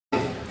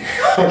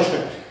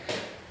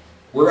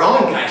We're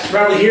on, guys. You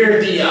probably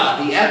hear the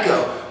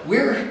echo.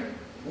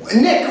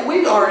 Nick,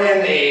 we are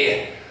in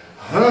a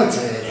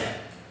haunted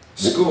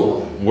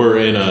school. We're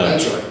in a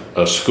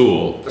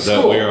school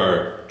that we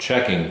are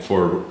checking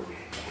for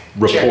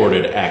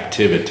reported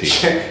activity.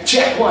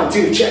 Check 1,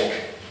 2, check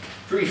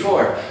 3,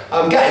 4.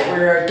 Guys,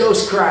 we're a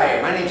Ghost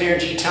Crier. My name's Aaron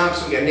G.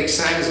 Thompson. We got Nick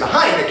Simons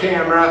behind the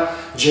camera.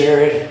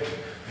 Jared,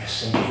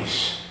 rest in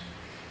peace.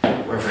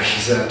 Wherever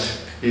he's at.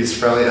 He's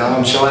probably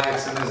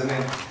chillaxing, isn't he?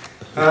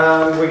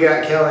 We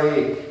got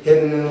Kelly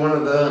hidden in one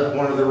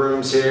of the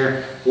rooms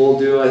here. We'll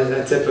do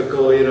a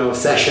typical,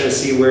 session to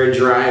see where it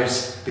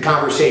drives the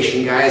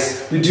conversation,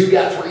 guys. We do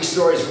got 3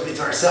 stories really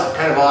to ourselves,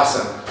 kind of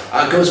awesome.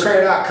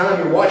 GhostCrier.com.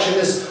 You're watching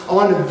this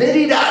on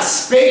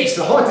VIDI.space,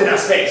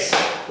 TheHaunted.Space.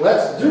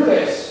 Let's do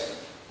this.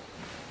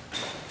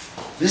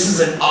 This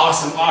is an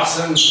awesome,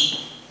 awesome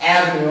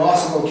avenue,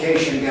 awesome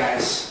location,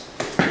 guys.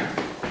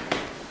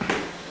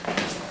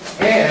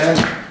 And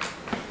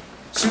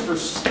super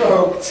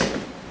stoked.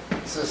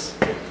 This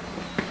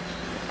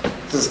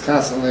is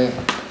constantly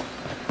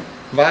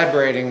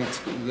vibrating.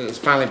 It's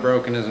finally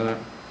broken, isn't it?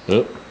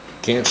 Yep.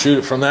 Can't shoot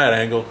it from that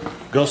angle.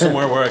 Go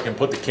somewhere where I can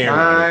put the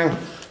camera.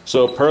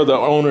 So per the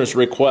owner's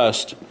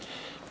request,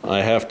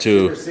 I have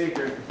to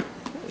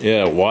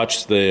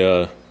watch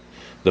the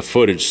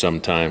footage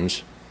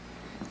sometimes.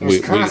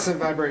 There's constant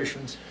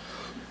vibrations.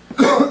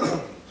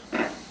 We'll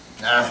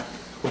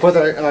put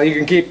that, you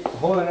can keep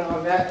holding it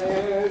on that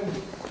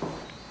end.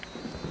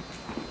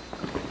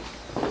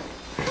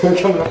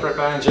 Coming up right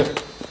behind you.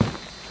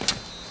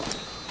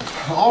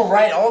 All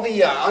right, all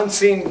the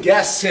unseen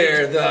guests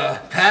here, the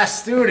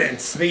past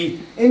students, the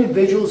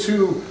individuals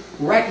who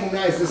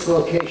recognize this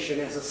location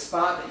as a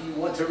spot that you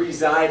want to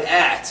reside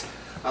at.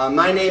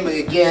 My name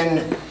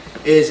again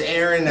is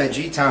Aaron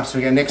G. Thompson.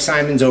 We got Nick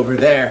Simons over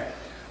there.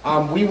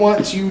 We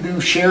want you to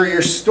share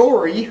your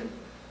story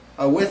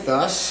with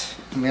us.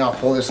 I'll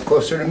pull this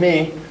closer to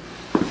me.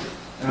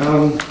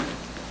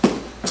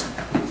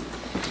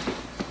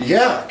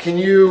 Yeah, can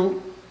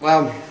you?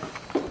 Well,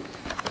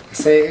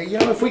 say,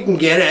 if we can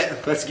get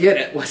it, let's get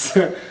it.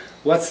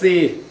 What's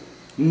the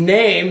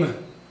name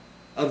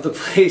of the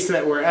place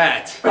that we're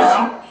at?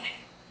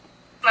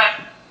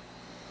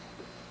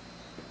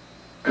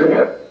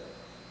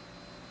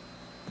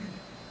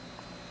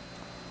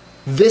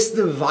 This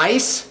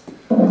device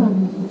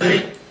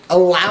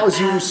allows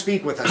you to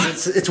speak with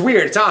us. It's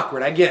weird, it's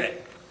awkward, I get it.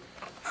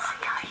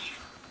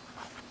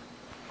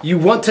 You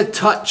want to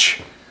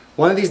touch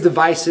one of these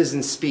devices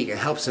and speak. It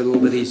helps it a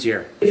little bit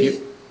easier.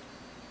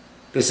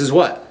 This is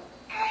what?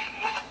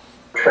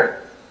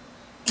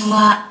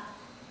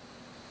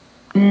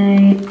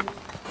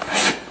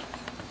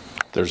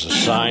 There's a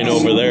sign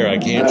over there. I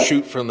can't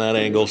shoot from that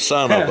angle.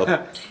 Son of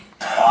a...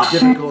 The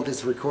difficult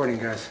is recording,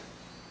 guys.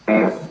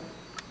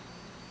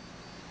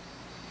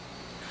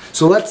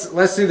 So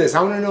let's do this.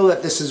 I want to know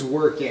that this is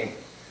working.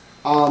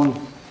 You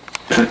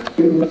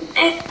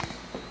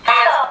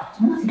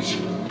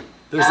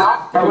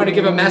want to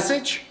give a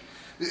message?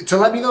 To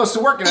let me know it's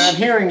working, and I'm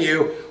hearing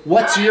you.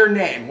 What's your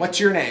name? What's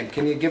your name?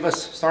 Can you give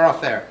us, start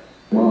off there.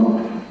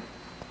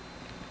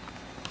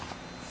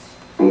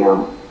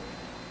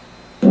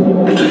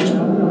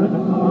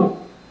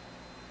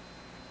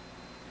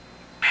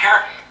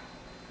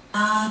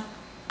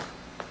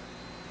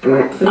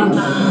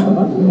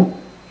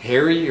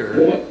 Harry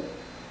or...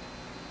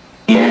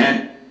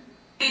 Ian?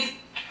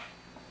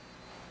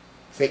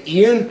 Say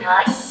Ian?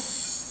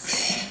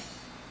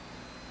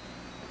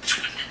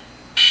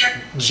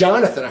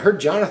 Jonathan, I heard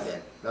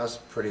Jonathan. That was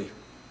pretty...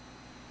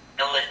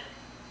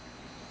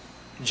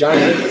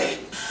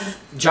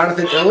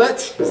 Jonathan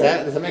Illett? Does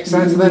that make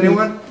sense with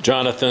anyone?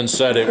 Jonathan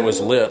said it was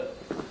lit.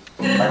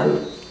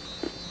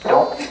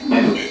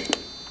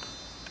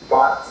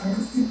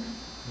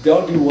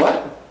 Don't do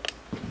what?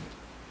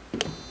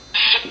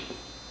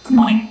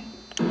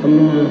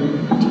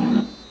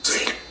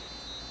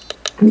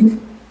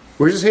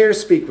 We're just here to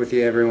speak with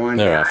you, everyone.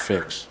 There, I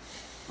fixed.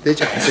 There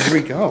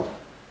we go.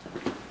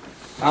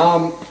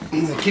 Can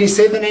you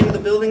say the name of the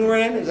building we're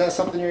in? Is that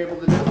something you're able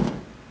to do?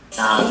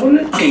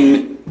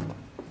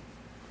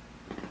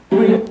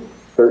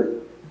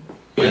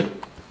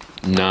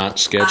 Not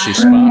sketchy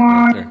spot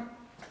right there.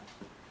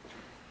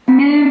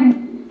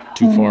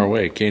 Too far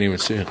away, can't even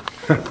see it.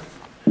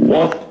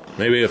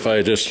 Maybe if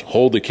I just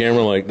hold the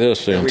camera like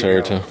this the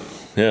entire time.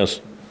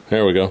 Yes,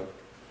 there we go.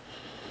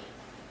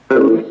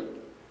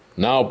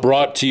 Now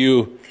brought to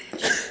you,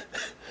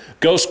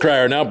 Ghost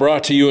Crier, now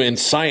brought to you in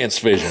science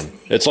vision.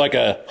 It's like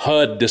a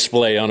HUD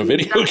display on a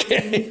video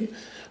game.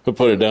 We'll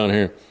put it down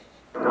here.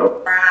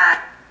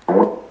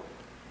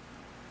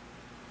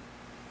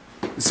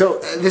 So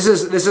this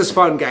is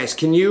fun, guys.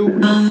 Can you?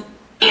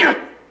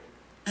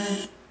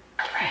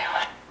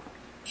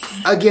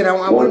 Again,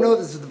 I want to know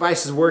that this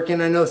device is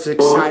working. I know it's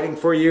exciting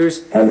for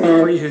yous. Can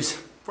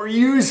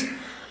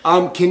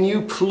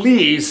you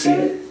please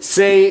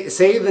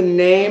say the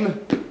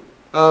name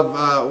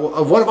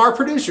of one of our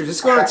producers?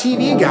 It's going on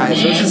TV,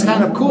 guys. So this is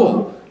kind of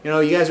cool. You know,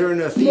 you guys are in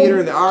the theater,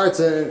 in the arts,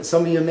 and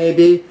some of you may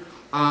be.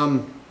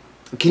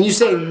 Can you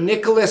say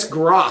Nicholas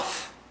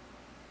Groff?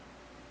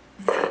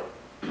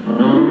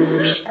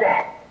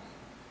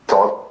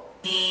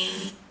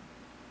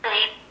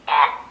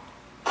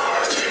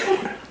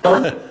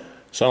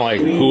 Sound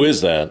like, who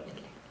is that?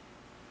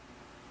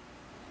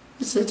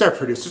 It's our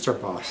producer, it's our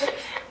boss.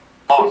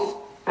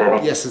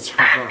 Yes, it's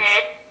our boss.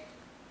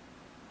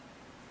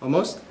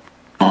 Almost?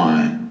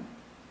 Can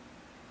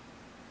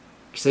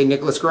you say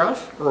Nicholas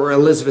Groff or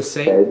Elizabeth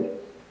Saint?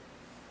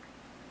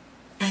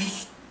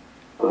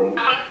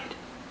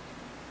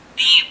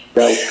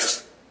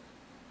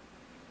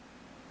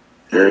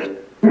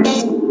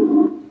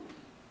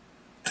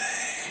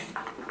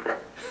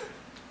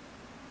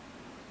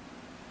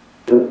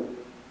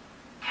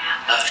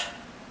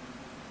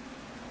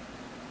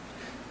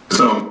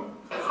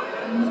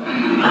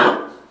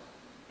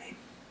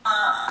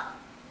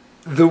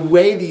 The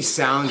way these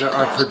sounds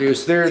are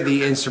produced, they're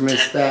the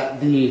instruments that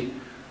the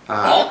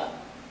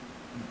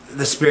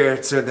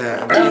spirits or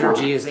the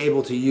energy is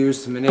able to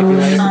use to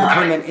manipulate. They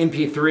come in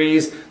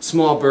MP3s,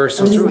 small bursts,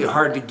 so it's really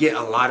hard to get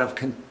a lot of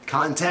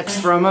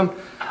context from them.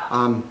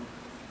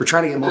 We're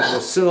trying to get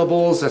multiple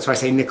syllables, that's why I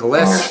say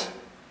Nicholas.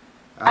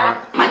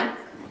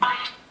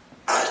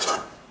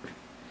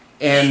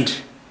 And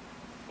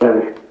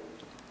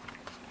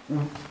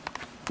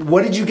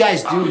what did you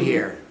guys do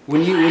here?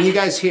 When you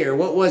guys here,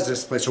 what was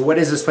this place, or what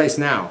is this place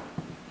now?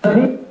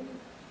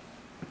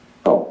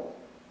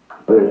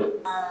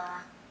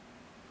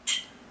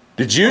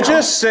 Did you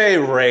just say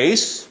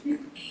race?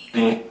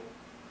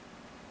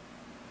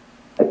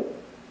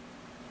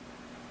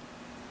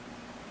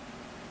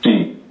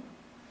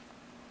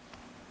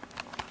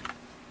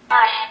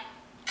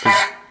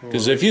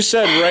 Because if you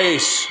said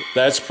race,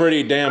 that's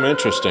pretty damn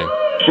interesting.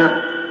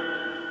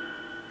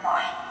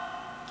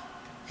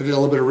 Give it a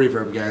little bit of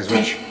reverb, guys,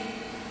 which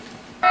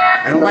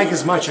I don't like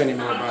as much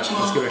anymore, but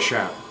let's give it a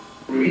shot.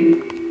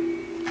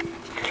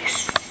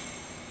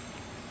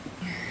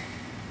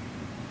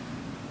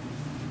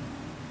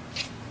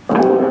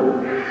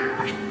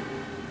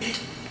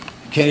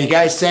 Can you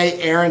guys say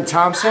Aaron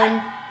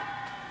Thompson?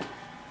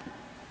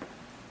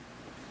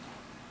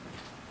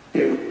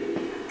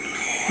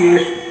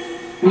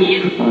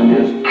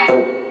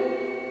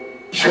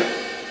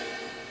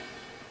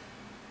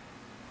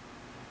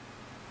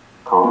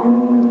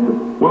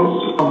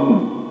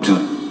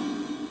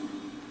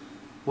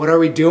 What are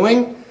we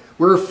doing?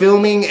 We're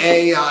filming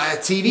a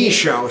TV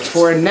show. It's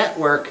for a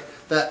network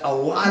that a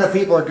lot of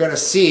people are going to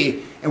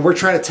see, and we're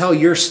trying to tell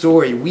your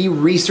story. We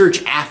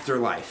research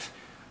afterlife.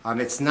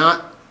 It's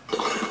not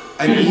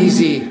an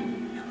easy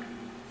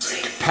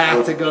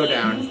path to go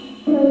down.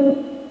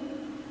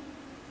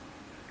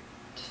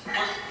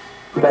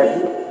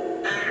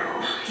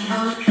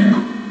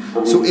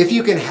 So if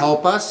you can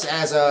help us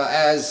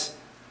as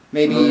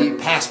maybe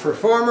past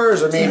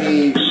performers or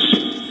maybe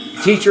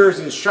teachers,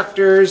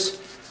 instructors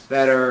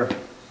that are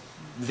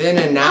then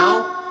and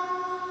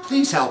now,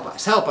 please help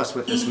us. Help us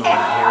with this moment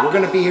here. We're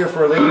going to be here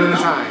for a limited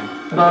time.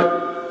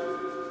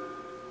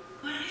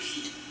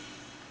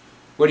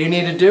 What do you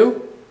need to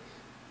do?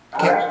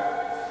 Okay.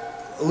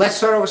 Let's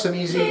start off with some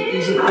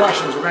easy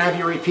questions. We're going to have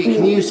you repeat.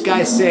 Can you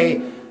guys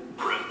say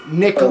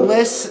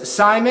Nicholas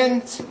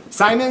Simons?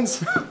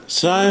 Simons?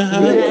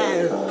 Simon.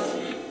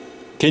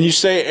 Can you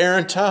say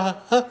Aaron Ta?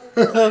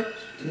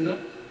 No.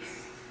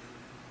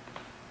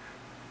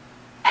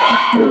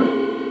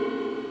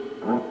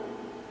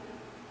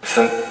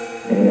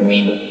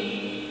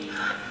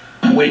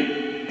 Wait.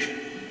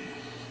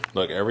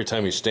 Look, every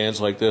time he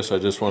stands like this, I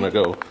just want to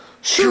go.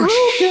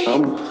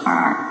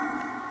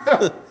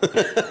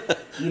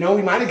 You know,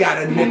 we might have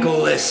got a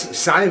Nicholas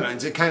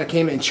Simons. It kind of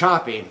came in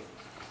choppy.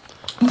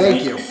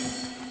 Thank you.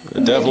 I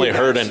definitely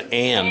heard an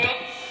and.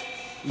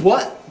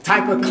 What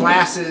type of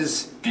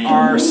classes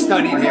are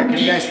studied here? Can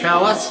you guys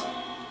tell us?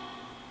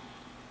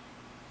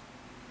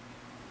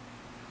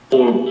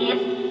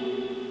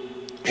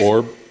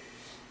 Orb.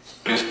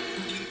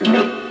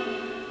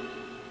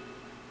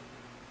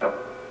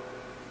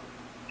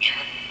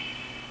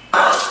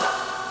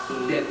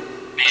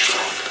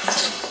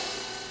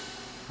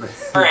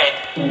 Alright.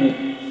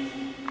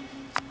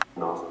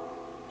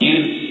 You.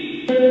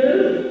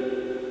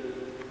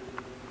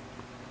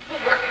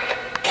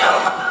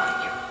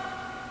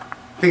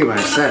 Think about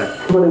it, said it.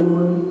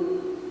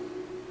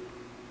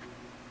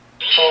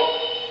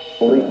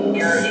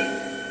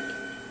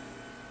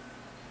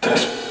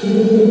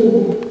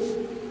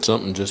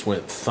 Something just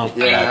went thump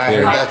Yeah, back I heard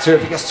there. that too.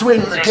 If you can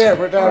swing the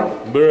camera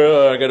down.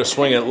 Bruh, I gotta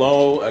swing it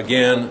low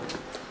again.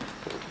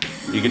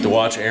 You get to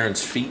watch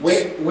Aaron's feet.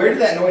 Wait, where did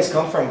that noise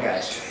come from,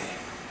 guys?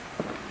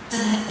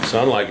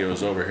 Sounded like it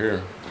was over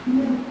here.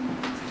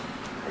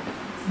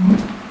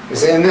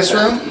 Is it in this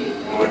room?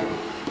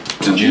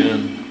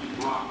 Again,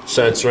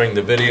 censoring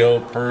the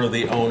video per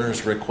the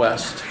owner's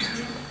request.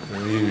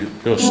 And you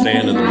go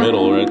stand in the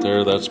middle right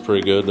there. That's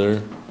pretty good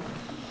there.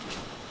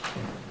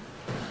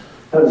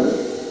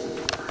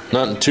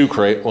 Nothing too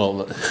great.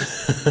 Well,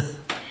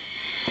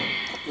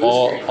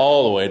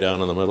 all the way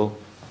down in the middle.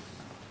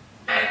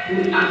 Let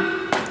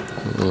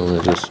me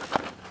just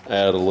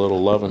add a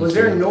little loving. Was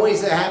there a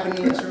noise that happened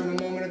in this room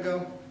a moment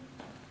ago?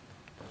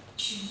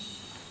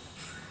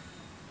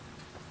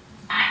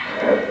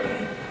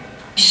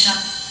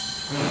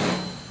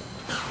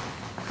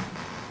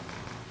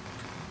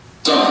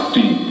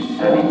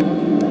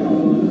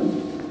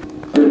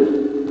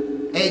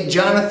 Hey,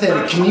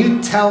 Jonathan, can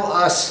you tell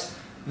us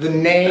the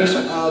name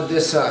of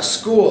this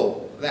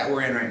school that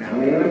we're in right now?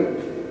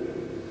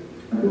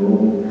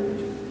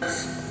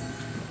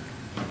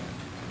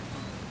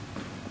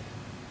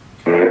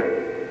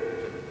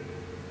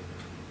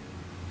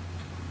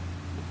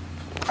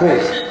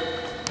 Please.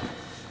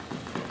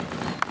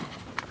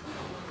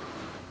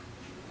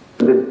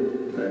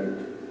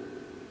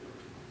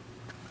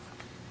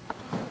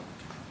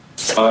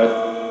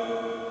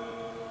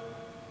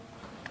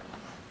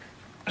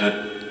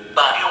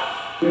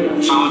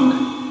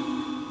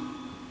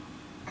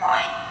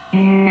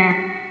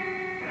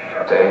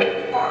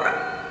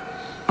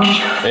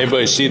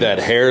 Anybody see that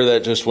hair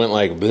that just went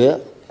like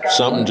bleh?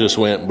 Something just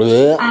went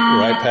bleh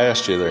right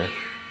past you there.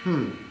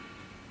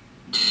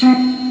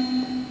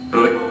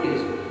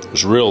 It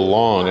was real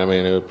long. I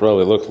mean, it would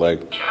probably look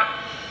like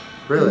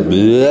Really?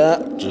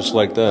 bleh, just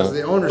like that.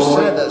 The owner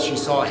said that she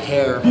saw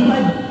hair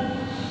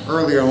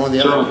earlier on one of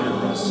the other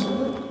cameras.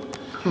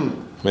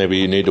 Maybe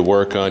you need to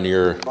work on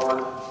your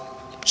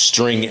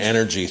string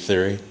energy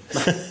theory.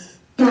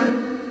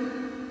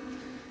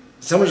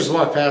 Someone just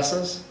walked past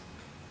us?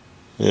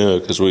 Yeah,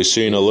 because we've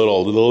seen a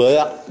little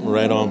bleh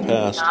right on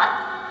past.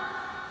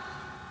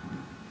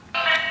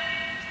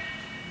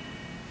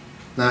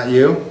 Not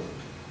you?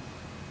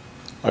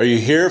 Are you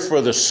here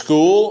for the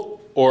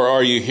school or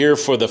are you here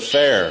for the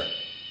fair?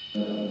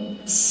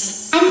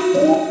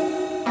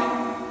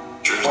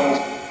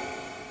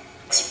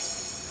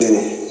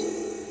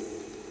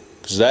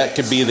 Because that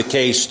could be the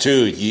case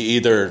too. You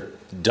either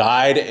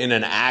died in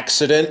an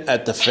accident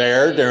at the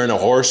fair during a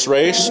horse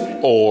race,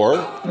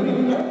 or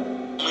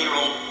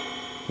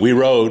we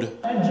rode.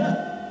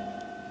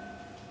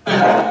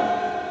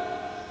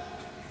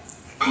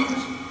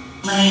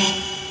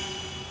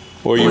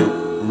 Or you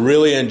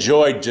really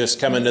enjoyed just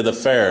coming to the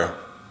fair.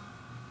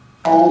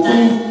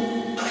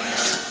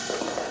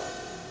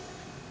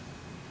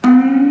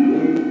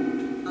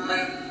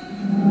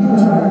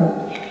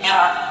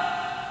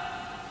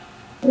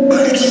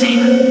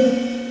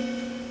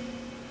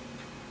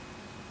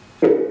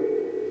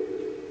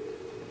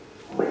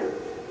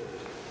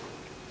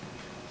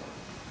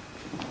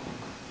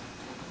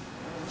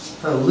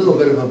 A little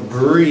bit of a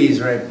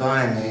breeze right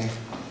by me.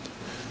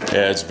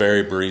 Yeah, it's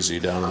very breezy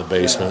down in the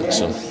basement.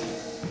 So.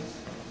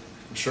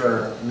 I'm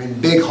sure. I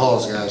mean, big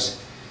halls, guys.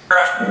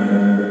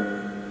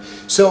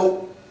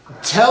 So,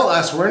 tell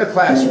us, we're in a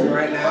classroom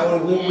right now,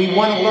 and we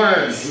want to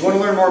learn. We want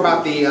to learn more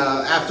about the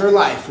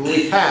afterlife when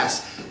we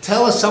pass.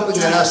 Tell us something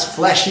that us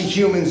fleshy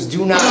humans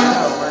do not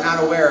know or are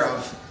not aware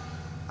of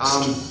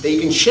that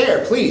you can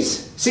share,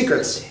 please.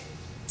 Secrets.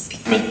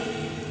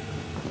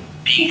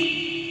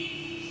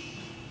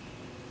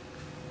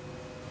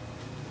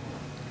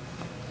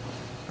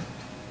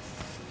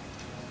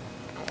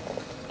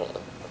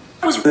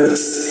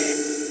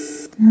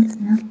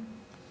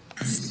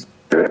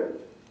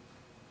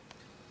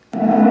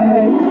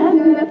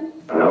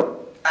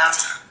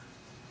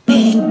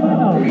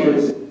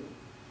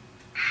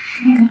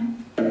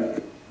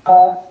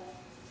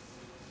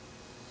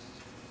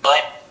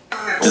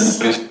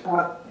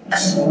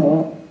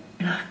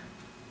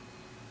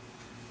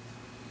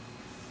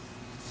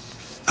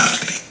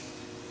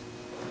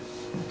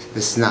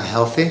 This is not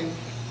healthy.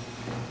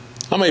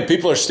 How many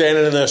people are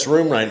standing in this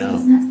room right now?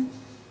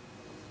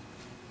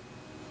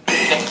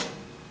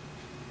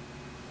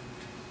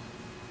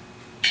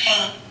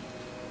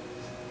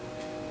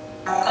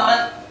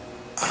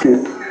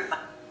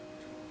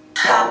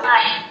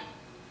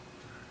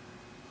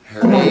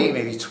 Or 8,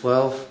 maybe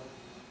 12.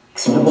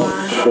 You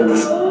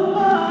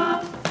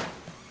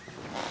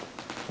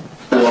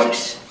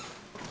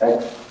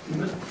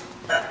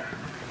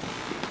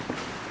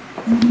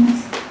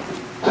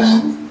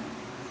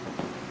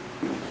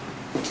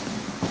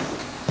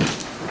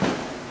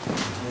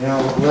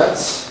know,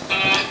 let's...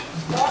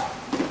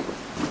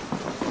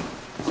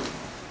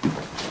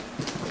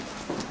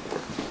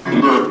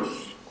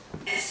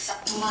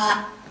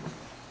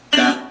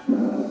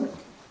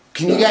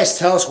 Can you guys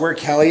tell us where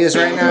Kelly is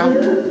right now?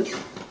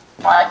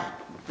 What?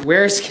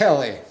 Where's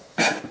Kelly?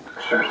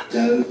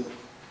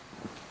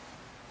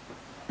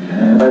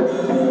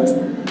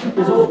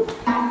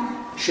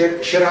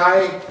 Should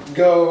I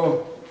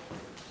go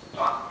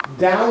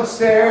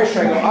downstairs,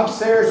 should I go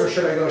upstairs, or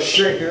should I go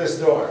straight through this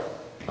door?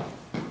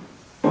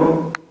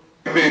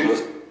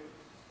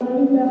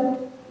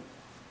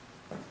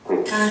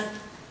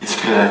 It's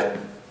good.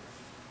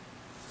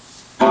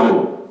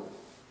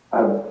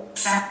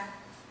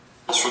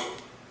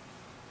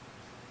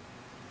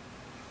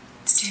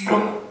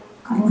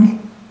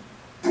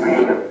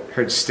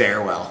 Heard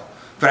stairwell,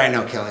 but I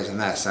know Kelly's on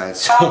that side,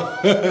 so.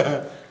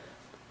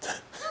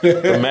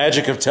 The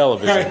magic of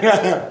television.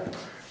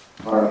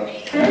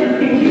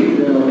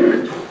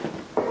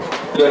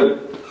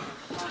 Good.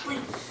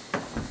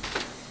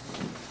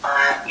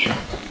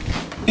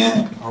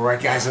 All right,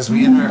 guys, as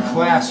we enter our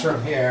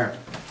classroom here,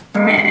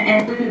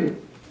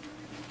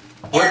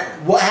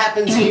 what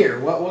happens here?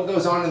 What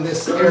goes on in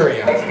this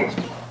area? I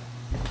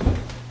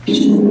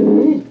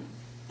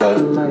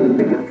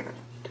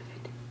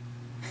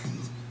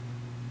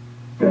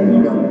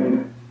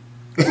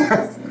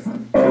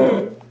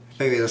think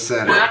they just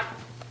said it.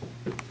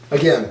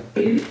 Again.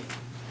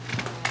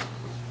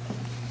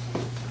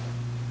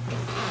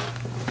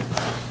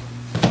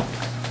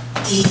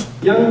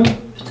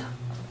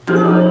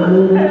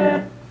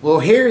 Well,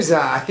 here's,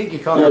 I think you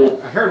called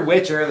it, I heard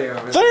witch earlier.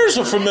 There's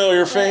a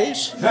familiar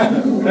face.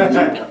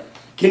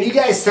 Can you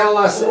guys tell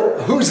us,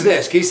 who's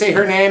this? Can you say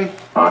her name,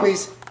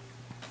 please?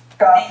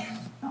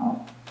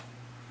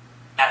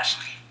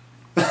 Ashley.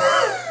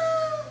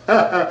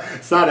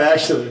 It's not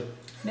Ashley.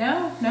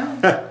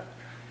 No.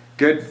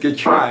 Good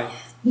try.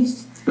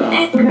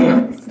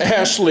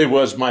 Ashley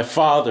was my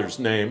father's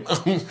name.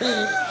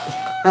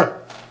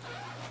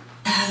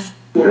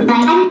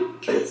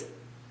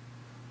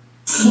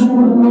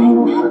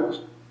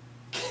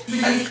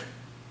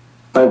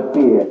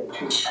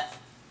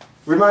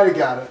 We might have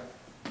got it.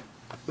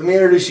 Let me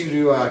introduce you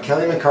to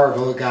Kelly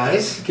McCarville,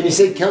 guys. Can you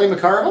say Kelly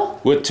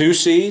McCarville? With 2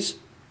 C's?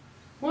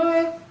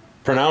 What?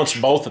 Pronounce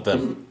both of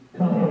them.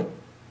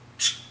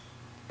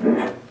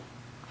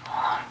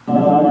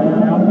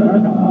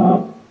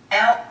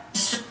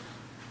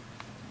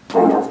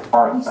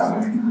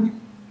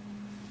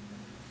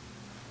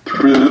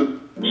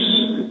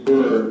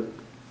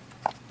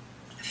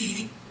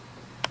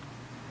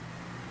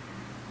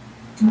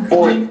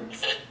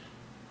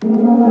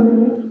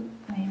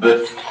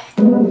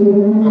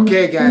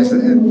 Okay, guys,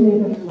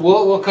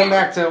 we'll come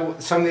back to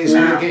some of these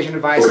communication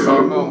devices in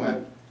a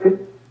moment.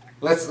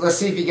 Let's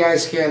see if you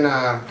guys can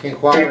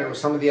cooperate with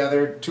some of the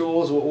other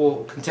tools.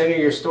 We'll continue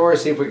your story,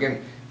 see if we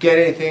can get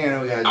anything. I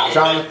know we got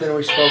Jonathan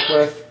we spoke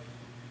with.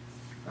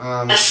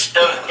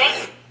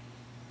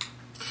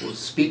 We'll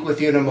speak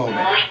with you in a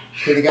moment.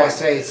 Can you guys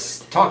say,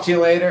 talk to you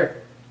later?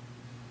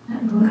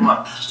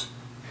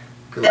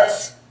 Good.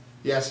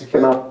 Yes, you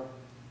can.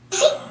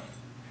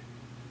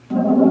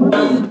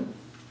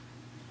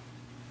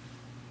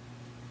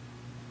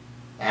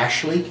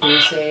 Ashley, can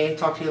you say,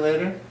 talk to you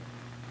later?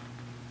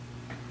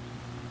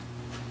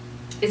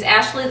 Is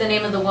Ashley the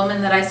name of the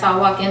woman that I saw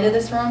walk into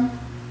this room?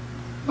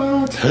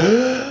 What?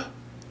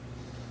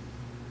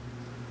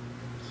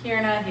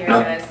 Here, not here,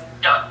 guys.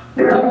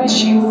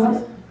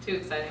 Oh, too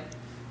exciting.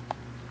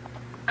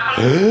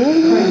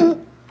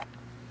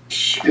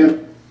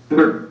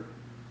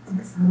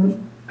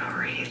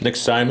 Nick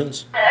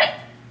Simons?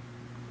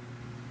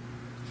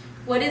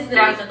 What is the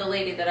name of the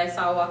lady that I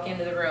saw walk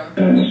into the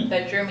room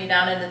that drew me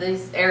down into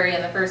this area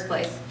in the first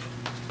place?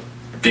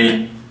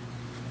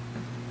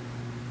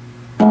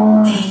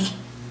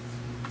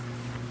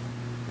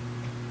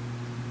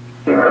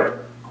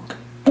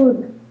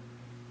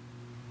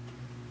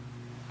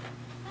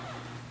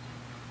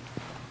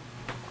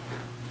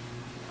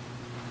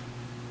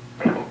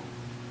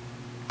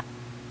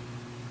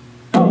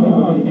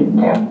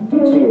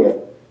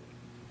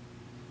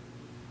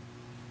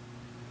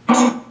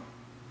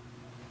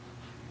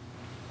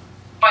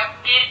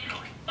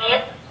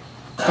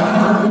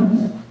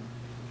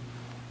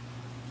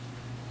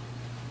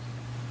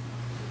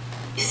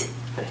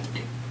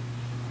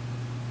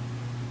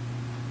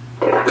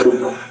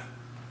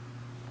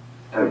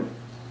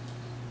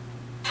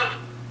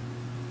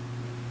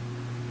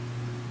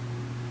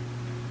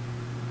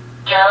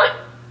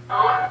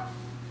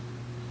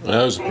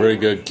 That was a pretty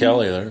good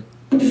Kelly there.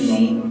 I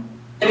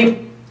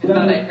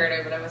thought I heard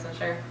her, but I wasn't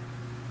sure.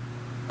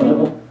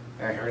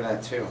 I heard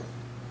that too.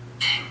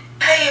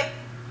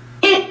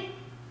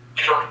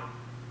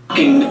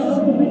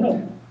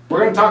 We're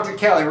going to talk to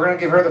Kelly. We're going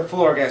to give her the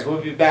floor, guys.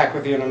 We'll be back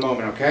with you in a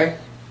moment, okay?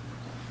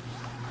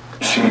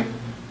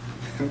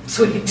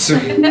 Sweet.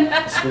 Sweet.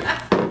 That's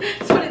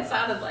what it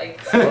sounded like.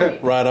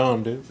 Sweet. Right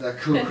on, dude.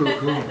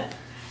 Cool.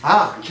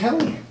 Ah,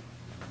 Kelly.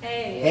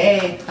 Hey.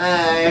 Hey.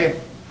 Hi.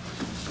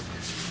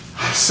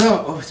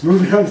 So, it's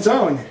moving on its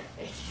own.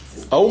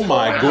 Oh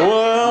my Look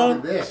god.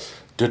 at this.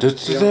 Da-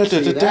 Because there's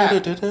a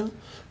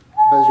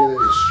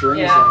string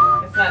Yeah,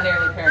 somewhere. it's not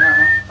nearly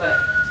paranormal, but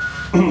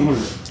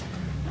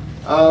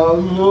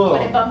Oh,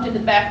 when it bumped into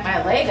the back of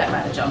my leg, I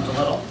might have jumped a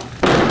little.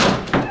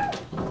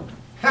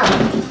 Ha!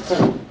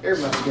 Air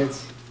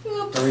muskets.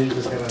 Oops. Or we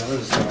just gonna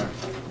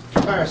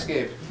fire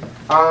escape.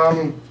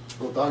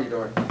 Little doggy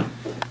door.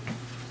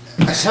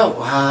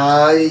 So,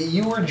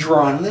 you were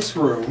drawn in this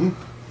room.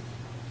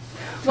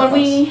 When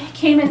we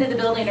came into the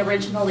building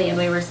originally and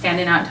we were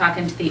standing out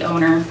talking to the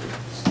owner.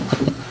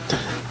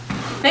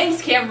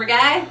 Thanks, camera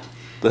guy.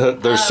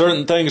 There's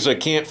certain things I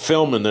can't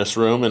film in this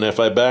room, and if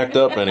I backed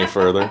up any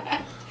further.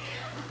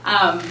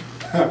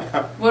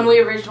 When we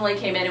originally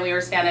came in and we were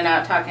standing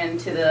out talking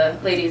to the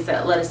ladies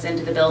that let us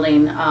into the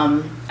building,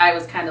 I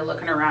was kind of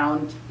looking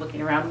around with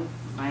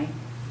my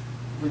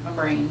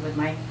brain, with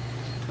my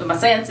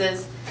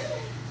senses.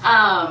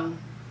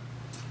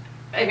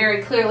 I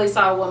very clearly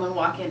saw a woman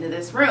walk into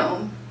this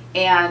room,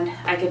 and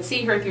I could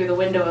see her through the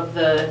window of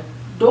the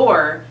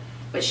door,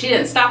 But she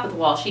didn't stop at the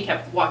wall. She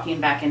kept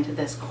walking back into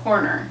this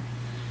corner.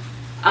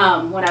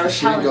 When I was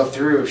she didn't go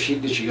through.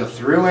 Did she go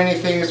through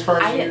anything as far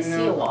as I didn't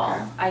see a wall.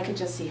 Okay. I could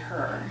just see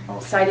her.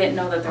 Okay. So I didn't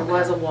know that there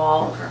was a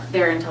wall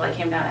there until I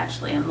came down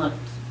actually and looked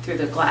through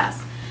the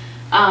glass.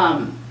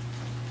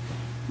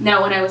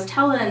 Now when I was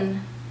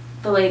telling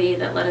the lady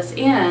that let us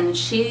in,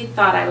 she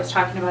thought I was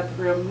talking about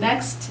the room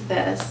next to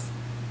this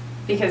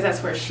because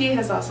that's where she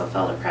has also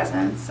felt a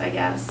presence, I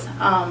guess.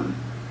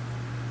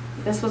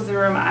 This was the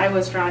room I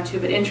was drawn to,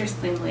 but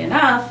interestingly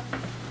enough,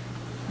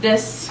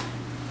 this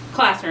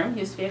classroom,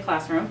 used to be a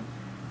classroom,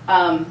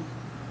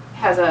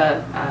 has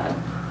a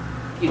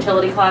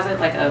utility closet,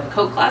 like a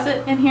coat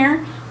closet in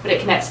here, but it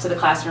connects to the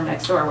classroom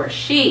next door where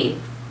she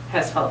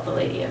has felt the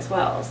lady as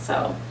well.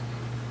 So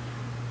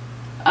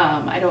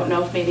I don't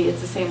know if maybe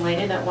it's the same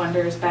lady that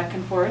wanders back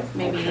and forth.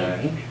 Maybe.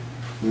 Okay.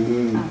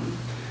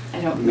 I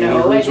don't Maybe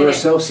know. rooms were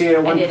associated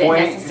at one I didn't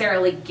point.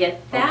 necessarily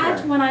get that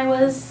Okay. when I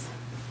was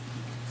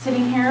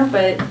sitting here,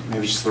 but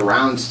Maybe just the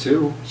rounds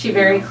too. she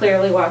very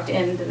clearly walked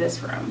into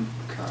this room.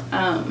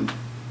 Okay.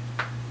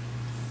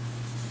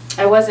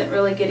 I wasn't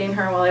really getting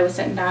her while I was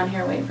sitting down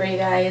here waiting for you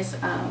guys.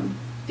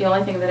 The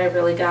only thing that I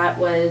really got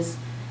was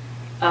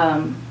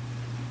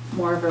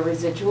more of a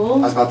residual. I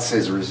was about to say,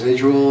 is it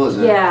residual? Is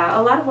it? Yeah,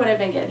 a lot of what I've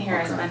been getting here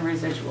has Okay. been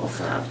residual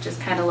stuff,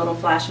 just kind of little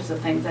flashes of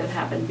things that have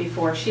happened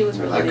before. She was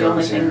Well, really that the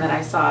only goes thing here. that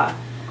I saw.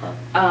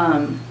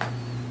 Okay.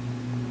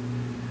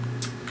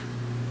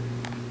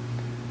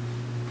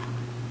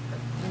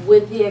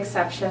 With the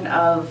exception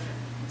of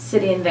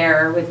sitting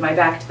there with my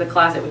back to the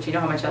closet, which you know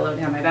how much I love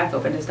to have my back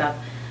open to stuff,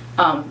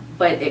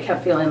 but it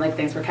kept feeling like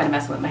things were kind of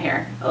messing with my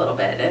hair a little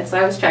bit. And so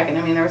I was checking.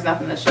 I mean, there was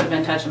nothing that should have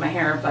been touching my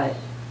hair, but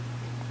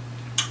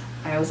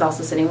I was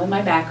also sitting with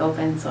my back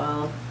open, so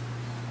I'll...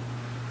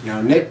 You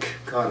know, Nick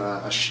caught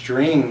a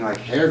string, like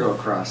hair go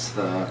across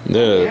the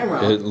Yeah,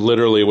 camera. it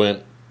literally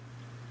went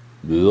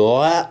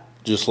blah,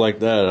 just like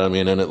that. I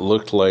mean, and it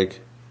looked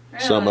like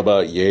something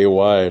about yay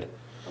wide.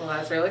 Well,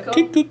 that's really cool.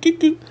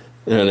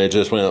 And it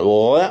just went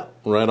blah,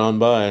 right on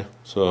by.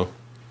 So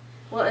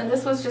Well, and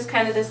this was just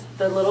kind of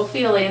the little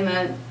feeling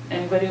that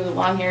anybody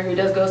along here who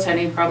does ghost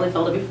hunting probably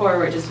felt it before,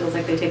 where it just feels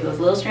like they take those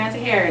little strands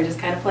of hair and just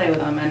kind of play with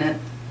them, and it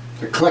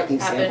They're collecting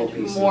sample happened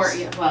pieces. more,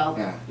 well,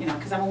 Yeah. you know,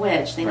 because I'm a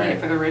witch, they need Right. it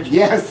for the ritual.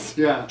 Yes,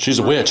 yeah. she's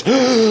a witch.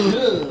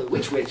 Ugh,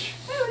 which?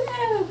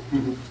 Oh,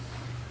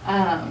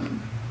 no.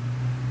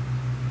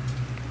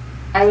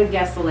 I would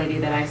guess the lady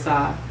that I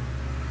saw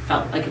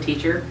felt like a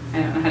teacher.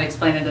 I don't know how to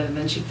explain it other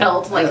than she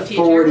felt like a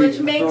teacher, Authority- which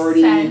makes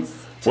authority.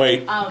 sense.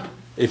 Wait,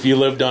 if you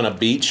lived on a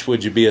beach,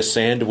 would you be a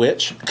sand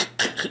witch?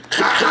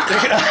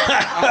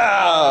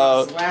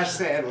 Slash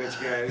sandwich,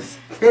 guys.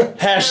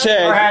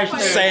 Hashtag Hashtag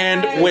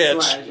sand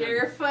witch. slash.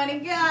 You're a funny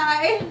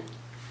guy.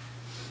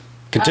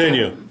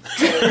 Continue.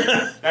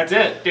 That's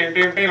it. Yeah,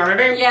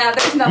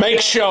 there's nothing.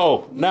 Make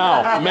show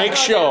now. Make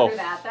show. After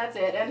that, that's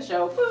it. End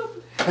show.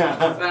 Boop.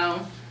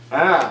 So,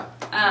 Ah.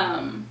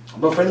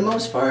 But for the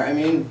most part, I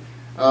mean,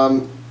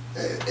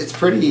 it's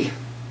pretty.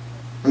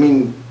 I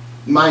mean,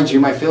 mind you,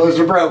 my feelers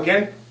are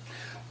broken,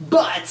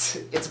 but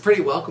it's a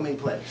pretty welcoming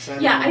place.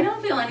 yeah, I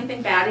don't feel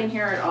anything bad in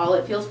here at all.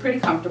 It feels pretty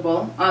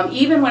comfortable.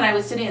 Even when I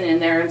was sitting in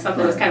there and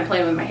something was kind of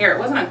playing with my hair, it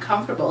wasn't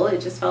uncomfortable. It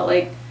just felt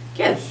like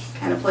kids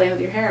kind of playing with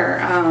your hair.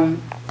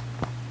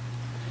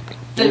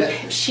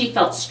 She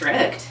felt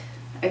strict.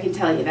 I can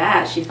tell you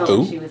that. She felt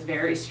like she was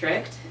very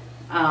strict.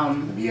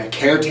 Maybe a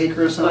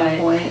caretaker at some But-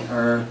 point,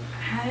 or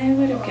I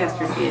would have guessed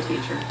her to be a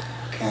teacher.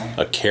 okay.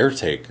 A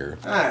caretaker.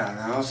 I don't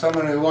know,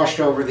 someone who watched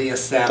over the What the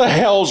establishment.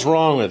 hell's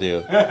wrong with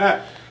you?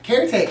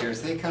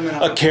 Caretakers, they come in.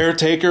 A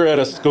caretaker at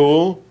a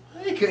school?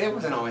 It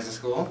wasn't always a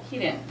school. He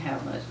didn't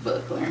have much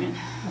book learning.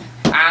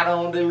 I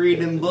don't read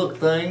them book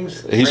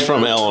things. He's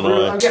from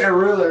Illinois. I'm getting a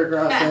ruler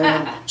across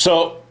there.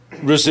 So,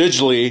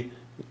 residually,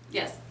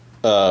 Yes.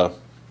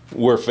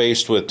 we're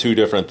faced with two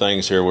different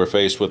things here. We're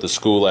faced with the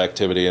school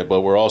activity,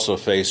 but we're also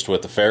faced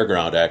with the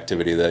fairground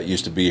activity that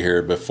used to be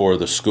here before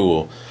the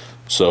school.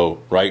 So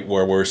right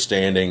where we're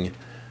standing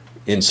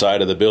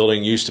inside of the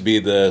building used to be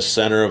the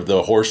center of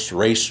the horse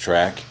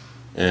racetrack,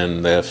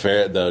 and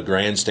the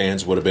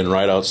grandstands would have been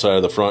right outside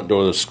of the front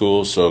door of the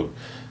school. So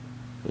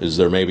is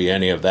there maybe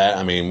any of that?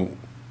 I mean,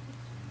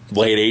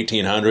 late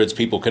 1800s,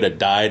 people could have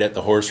died at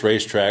the horse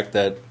racetrack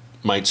that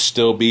might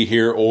still be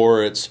here,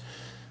 or it's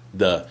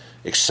the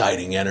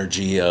exciting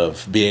energy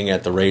of being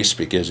at the race,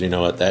 because you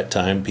know at that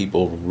time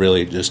people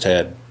really just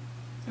had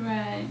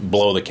Right.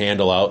 blow the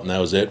candle out and that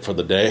was it for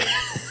the day.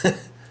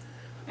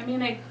 I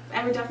mean,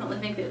 I would definitely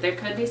think that there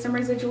could be some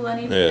residual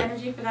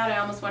energy for that. I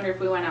almost wonder if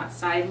we went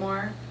outside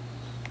more,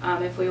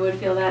 if we would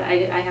feel that.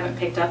 I haven't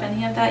picked up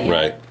any of that yet.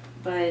 Right.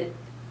 But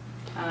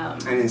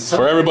And in some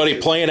For everybody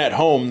cases- playing at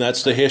home,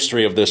 that's the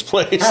history of this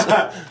place.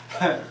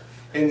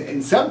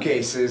 in some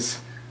cases,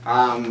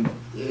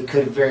 it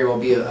could very well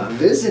be a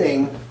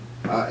visiting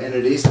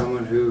entity,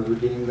 someone who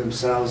deemed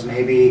themselves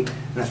maybe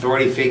an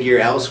authority figure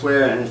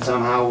elsewhere, and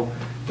somehow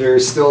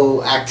there's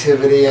still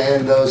activity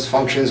and those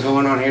functions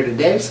going on here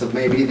today. So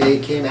maybe they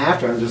came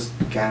after. I'm just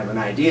kind of an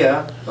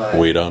idea, but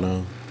We don't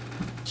know.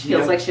 she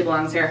feels like she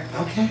belongs here.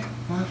 okay.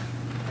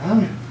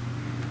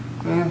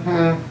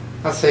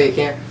 I'll say you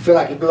can't feel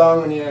like you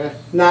belong when you're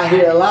not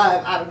here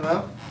alive. I don't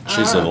know.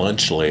 She's a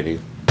lunch lady.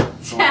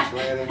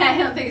 I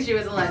don't think she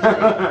was a lunch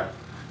lady.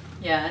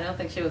 Yeah, I don't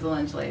think she was a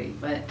lunch lady,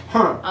 but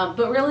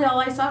but really all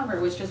I saw of her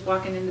was just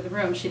walking into the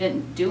room. She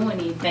didn't do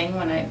anything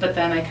but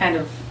then I kind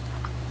of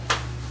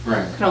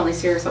could only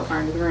see her so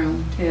far into the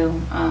room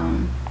too.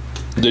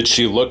 Did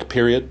she look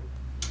period?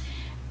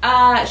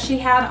 She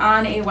had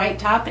on a white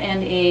top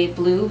and a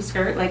blue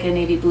skirt, like a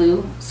navy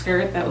blue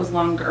skirt that was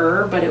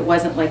longer, but it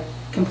wasn't like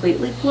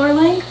completely floor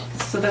length.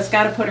 So that's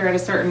got to put her at a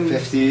certain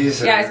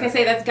 50s. Yeah, I was gonna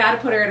say that's got to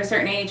put her at a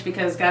certain age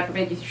because God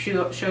forbid you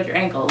showed your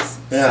ankles.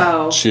 Yeah.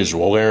 So She's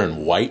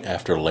wearing white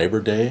after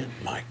Labor Day.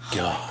 My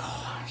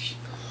gosh.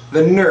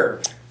 The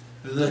nerve.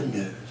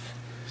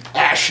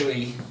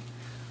 Ashley.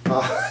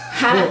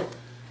 I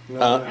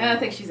don't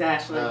think she's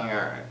Ashley.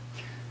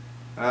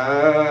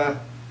 Alright.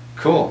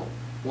 Cool.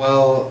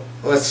 Well,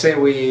 let's say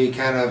we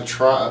kind of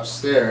trot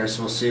upstairs.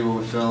 We'll see what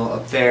we feel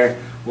up there.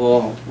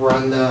 We'll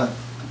run the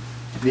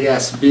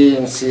SB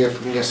and see if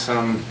we can get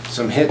some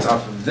hits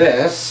off of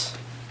this.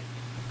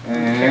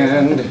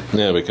 And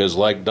Yeah, because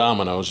like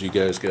dominoes, you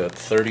guys got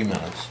 30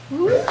 minutes.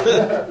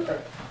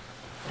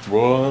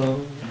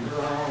 Whoa.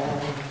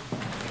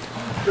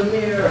 the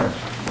mirror.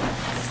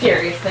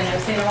 Scariest thing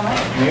I've seen in my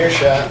life. Mirror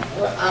shot.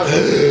 That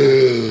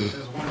was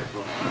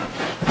wonderful.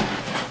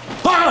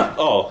 Ah!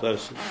 Oh,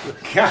 that's.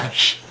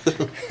 Gosh.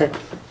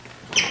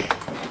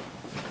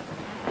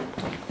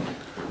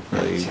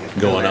 Are you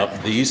going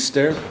up these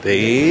stairs?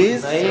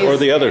 These? Or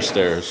the other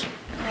stairs?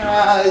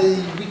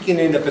 We can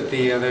end up at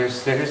the other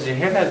stairs. Did you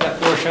hear that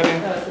door shutting?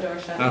 That was the door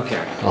shut.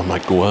 Okay. Oh my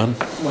god.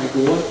 Oh my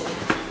god.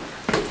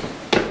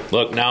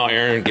 Look, now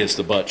Aaron gets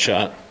the butt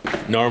shot.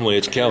 Normally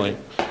it's Kelly.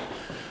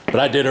 But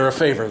I did her a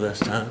favor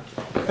this time.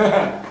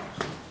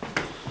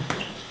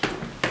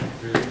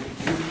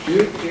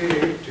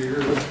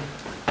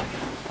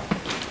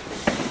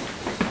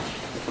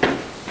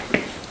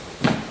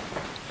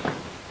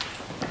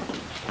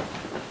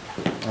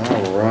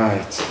 All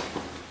right.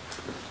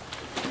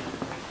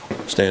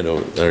 Stand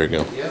over. There you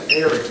go. Yep,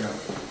 there we go.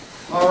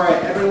 All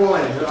right,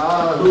 everyone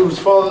who's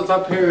followed us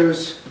up here,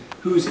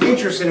 who's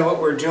interested in what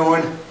we're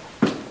doing,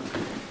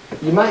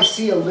 you might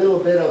see a little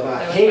bit of a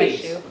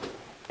haze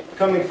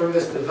coming from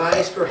this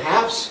device,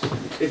 perhaps.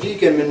 If you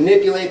can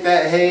manipulate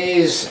that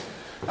haze,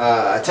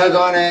 tug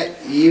on it,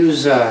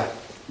 use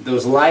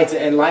those lights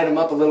and light them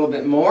up a little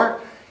bit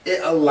more,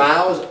 it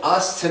allows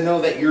us to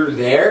know that you're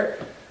there,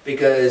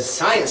 because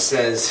science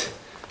says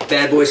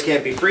bad boys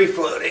can't be free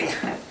floating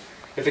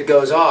if it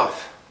goes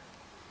off.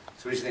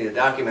 So we just need to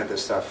document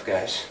this stuff,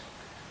 guys.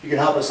 If you can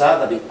help us out,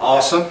 that'd be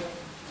awesome.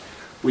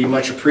 We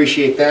much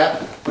appreciate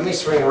that. Let me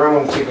swing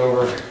around and take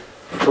over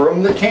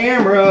from the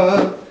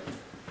camera.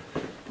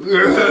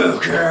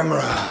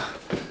 Camera.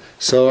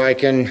 So I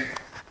can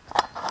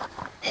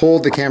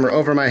hold the camera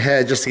over my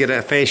head just to get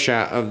a face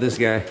shot of this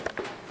guy.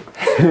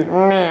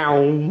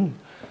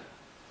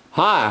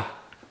 Hi.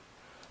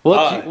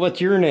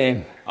 What's your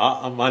name?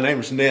 My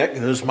name's Nick.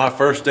 This is my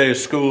first day of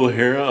school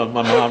here.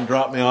 My mom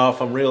dropped me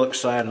off. I'm real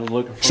excited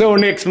looking for So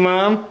Nick's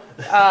mom?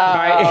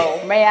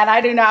 Oh man, I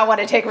do not want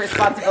to take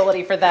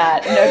responsibility for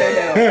that.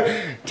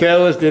 No.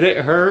 Tell us, did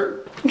it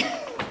hurt?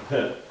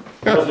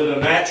 Was it a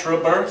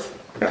natural birth?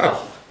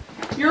 Oh.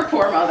 Your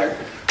poor mother.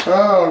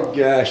 Oh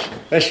gosh,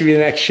 that should be the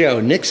next show.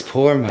 Nick's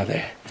poor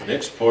mother.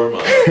 Nick's poor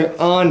mother.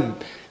 On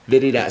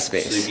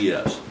VIDI.space.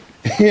 CBS.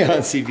 Yeah, on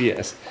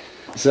CBS.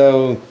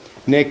 So,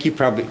 Nick, you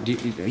probably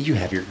you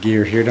have your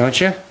gear here, don't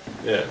you?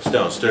 Yeah, it's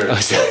downstairs. Oh,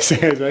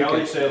 downstairs, okay.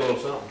 Kelly, say a little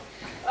something.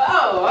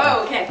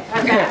 Oh, okay.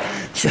 I'm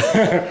back. So, we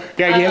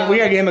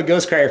gotta give him a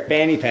Ghost Crier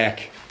fanny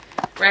pack.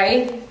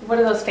 Right? What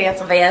are those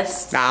fancy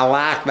vests? I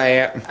like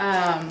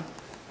that.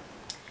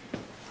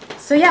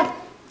 So yeah,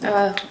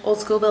 old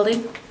school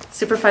building.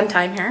 Super fun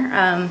time here.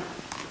 I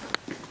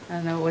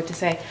don't know what to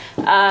say.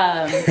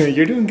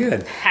 You're doing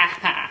good.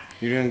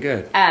 You're doing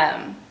good.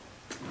 Kind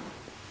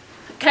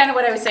of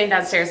what I was saying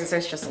downstairs is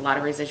there's just a lot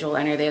of residual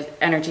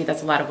energy.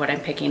 That's a lot of what I'm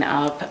picking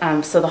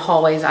up. So the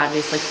hallways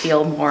obviously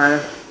feel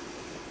more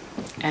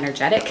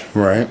energetic.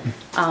 Right.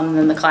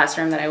 Than the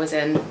classroom that I was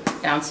in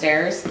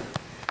downstairs.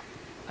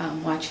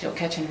 Watch, you don't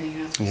catch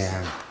anything else.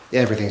 Yeah,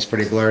 everything's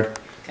pretty blurred.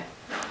 Okay.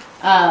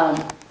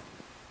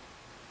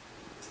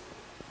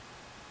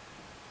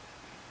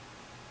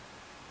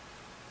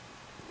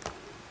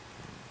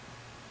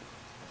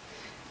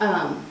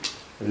 Are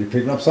you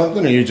picking up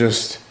something, or are you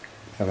just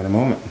having a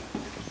moment?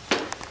 I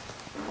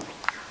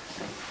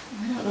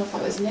don't know if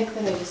it was Nick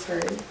that I just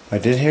heard. I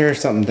did hear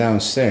something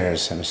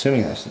downstairs. I'm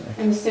assuming that's Nick.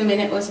 I'm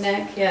assuming it was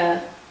Nick,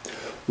 yeah.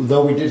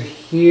 Though we did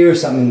hear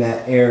something in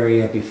that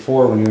area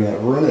before when we were in that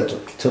room that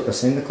took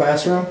us in the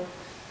classroom,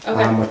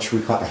 Okay. which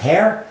we caught the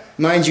hair.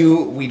 Mind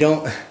you, we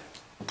don't.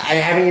 I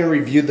haven't even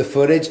reviewed the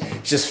footage.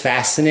 It's just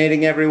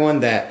fascinating,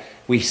 everyone, that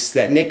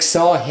Nick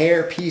saw a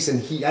hair piece,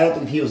 and I don't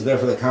think he was there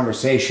for the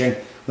conversation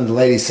when the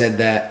lady said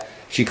that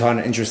she caught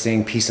an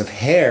interesting piece of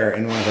hair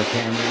in one of her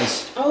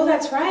cameras. Oh,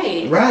 that's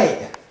right.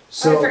 Right.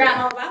 So I've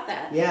forgotten all about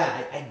that.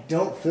 yeah, I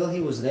don't feel he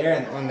was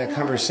there on the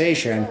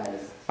conversation.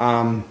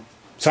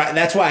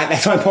 That's why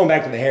I'm pulling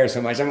back to the hair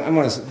so much. I'm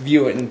going to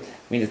view it, and I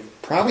mean it's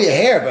probably a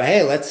hair, but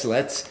hey, let's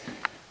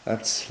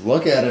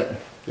look at it.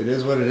 It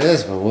is what it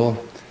is, but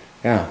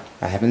yeah,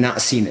 I have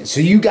not seen it. So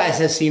you guys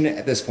have seen it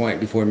at this point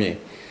before me.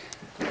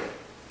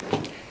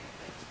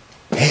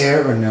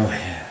 Hair or no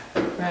hair?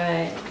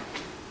 Right.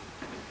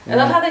 I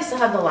love how they still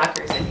have the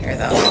lockers in here,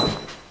 though.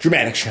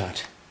 Dramatic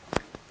shot.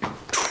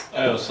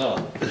 I was saw.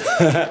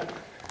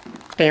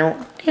 Did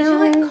you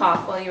like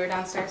cough while you were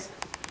downstairs?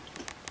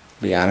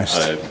 Be honest.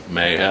 I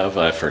may have.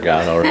 I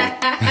forgot already.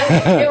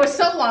 It was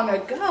so long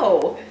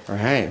ago.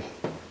 Right.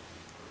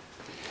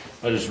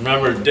 I just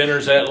remember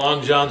dinner's at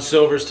Long John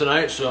Silver's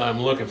tonight, so I'm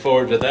looking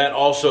forward to that.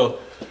 Also,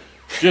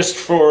 just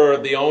for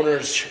the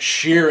owner's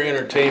sheer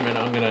entertainment,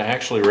 I'm going to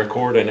actually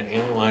record and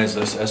analyze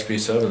this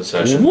SP7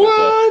 session.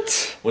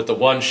 What? With the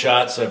one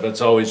shots,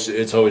 it's always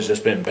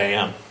just been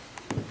bam.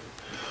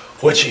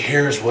 What you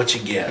hear is what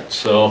you get.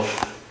 So,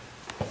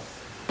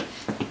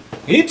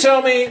 can you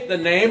tell me the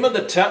name of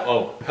the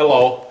Oh,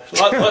 hello.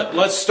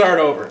 Let's start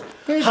over.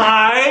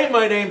 Hi,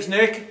 my name's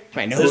Nick.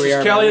 This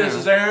is Kelly, this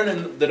is Aaron,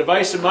 and the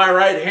device in my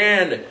right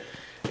hand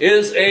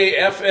is a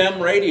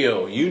FM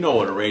radio. You know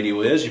what a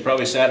radio is. You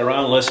probably sat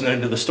around listening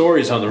to the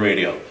stories on the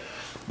radio.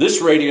 This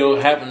radio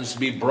happens to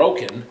be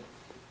broken,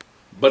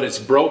 but it's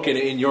broken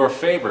in your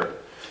favor.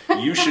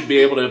 You should be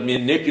able to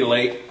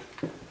manipulate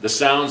the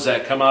sounds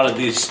that come out of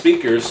these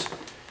speakers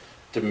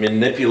to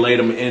manipulate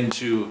them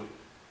into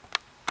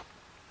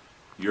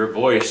your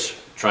voice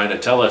trying to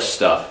tell us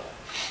stuff.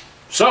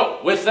 So,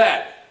 with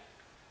that,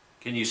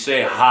 can you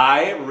say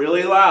hi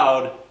really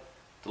loud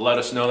to let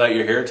us know that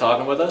you're here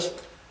talking with us?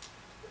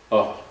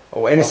 Oh,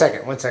 wait a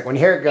second. 1 second. When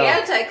you hear it go.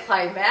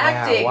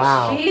 Anticlimactic. Yeah,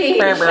 wow.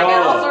 Jeez. I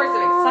got all sorts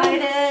of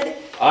excited.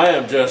 I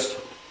am just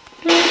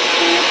 0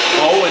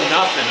 and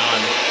nothing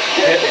on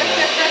hitting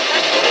that.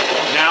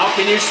 Now,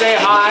 can you say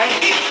hi?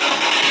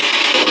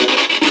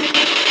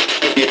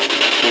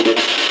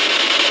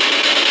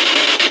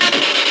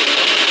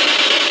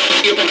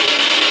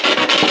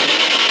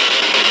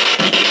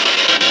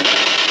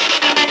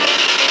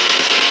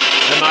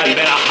 There might have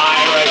been a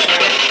high right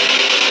there.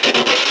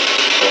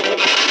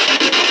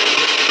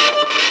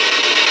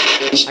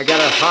 I got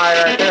a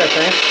high right there, I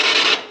think.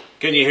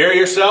 Can you hear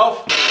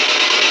yourself?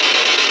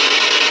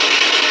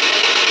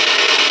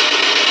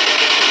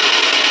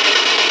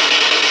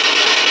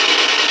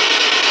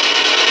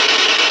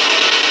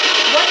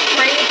 What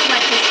grades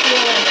went to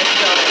school in this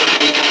building?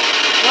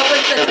 What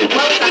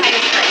was the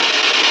highest grade?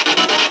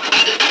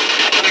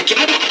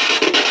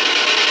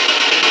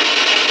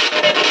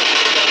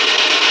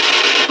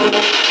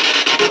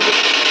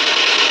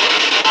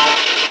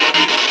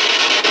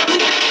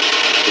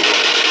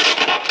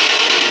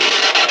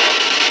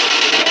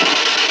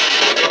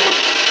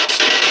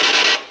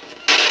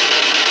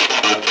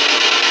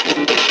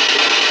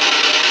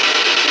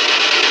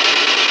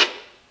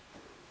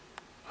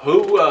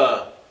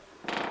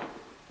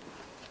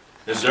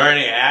 Is there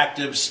any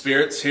active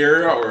spirits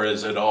here, or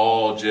is it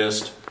all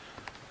just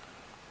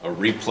a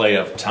replay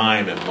of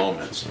time and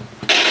moments?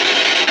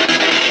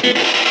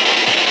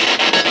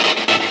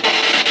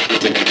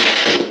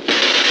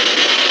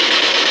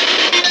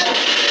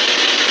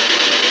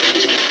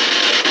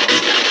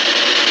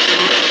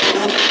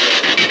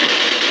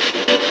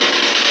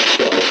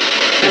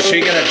 Is she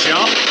gonna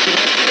jump?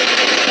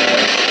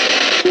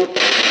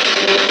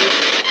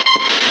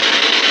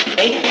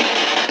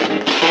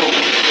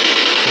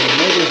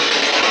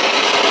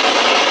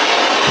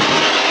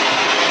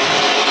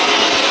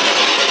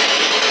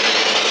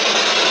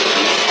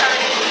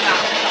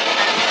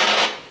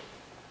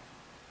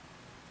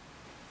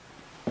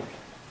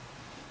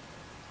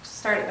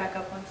 Start it back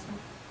up once more.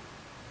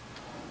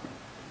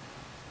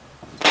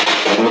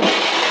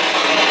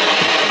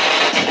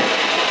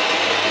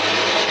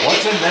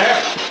 What's in there?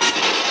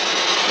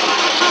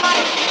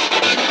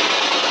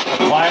 A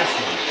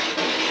classroom.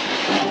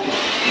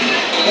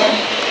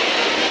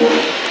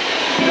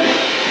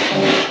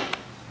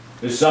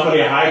 Is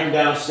somebody hiding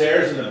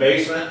downstairs in the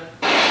basement?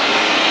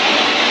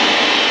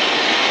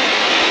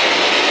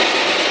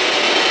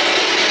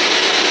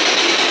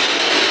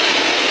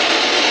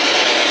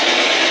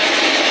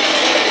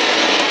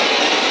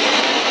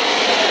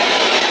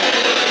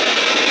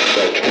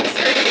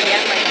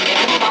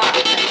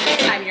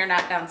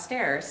 Not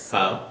downstairs.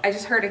 Huh? I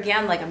just heard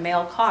again like a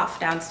male cough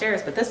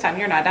downstairs, but this time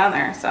you're not down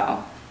there,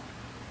 so.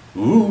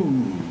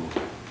 Ooh.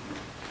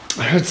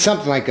 I heard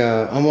something like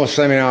almost,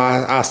 I mean,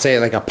 I'll say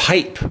like a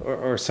pipe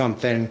or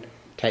something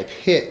type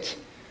hit.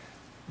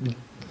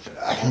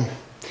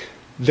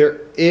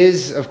 There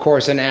is, of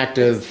course, an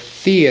active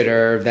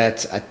theater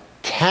that's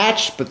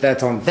attached, but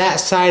that's on that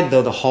side,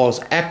 though the halls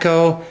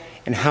echo.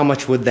 And how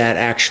much would that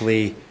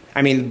actually,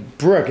 I mean,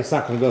 Brooke, it's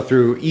not going to go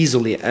through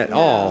easily at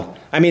all.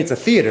 I mean, it's a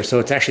theater, so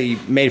it's actually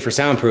made for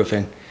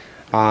soundproofing.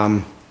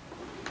 And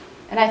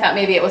I thought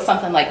maybe it was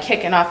something like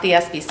kicking off the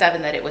SB7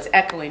 that it was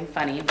echoing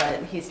funny,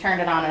 but he's turned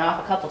it on and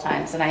off a couple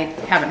times, and I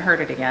haven't heard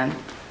it again.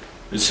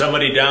 Is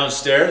somebody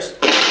downstairs?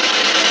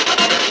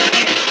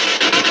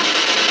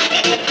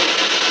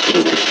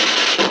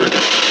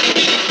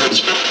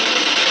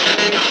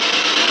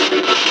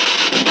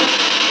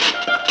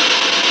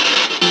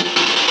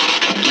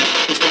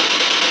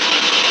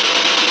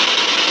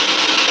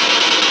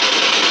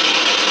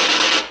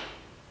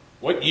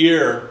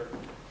 year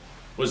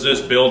was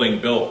this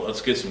building built?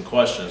 Let's get some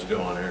questions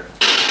going here.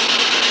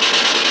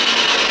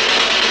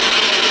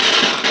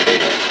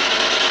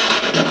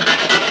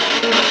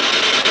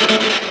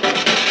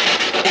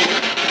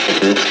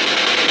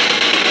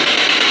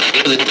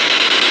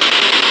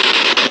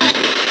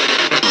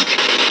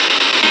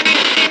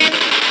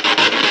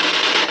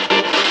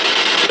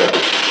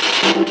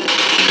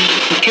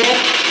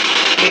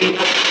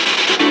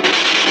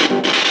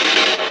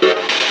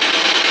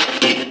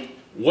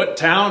 What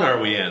town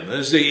are we in?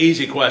 This is the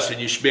easy question.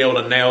 You should be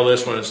able to nail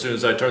this one as soon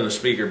as I turn the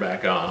speaker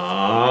back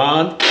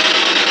on.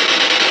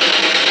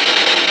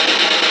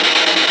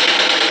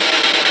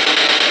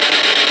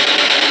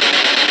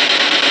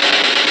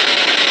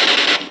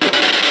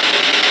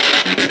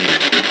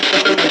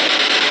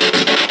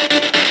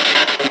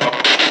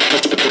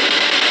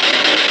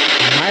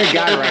 I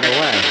got it right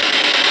away.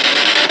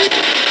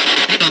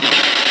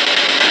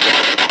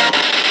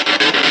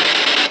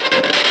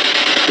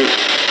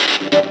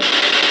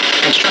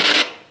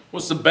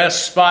 What's the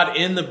best spot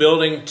in the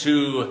building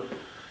to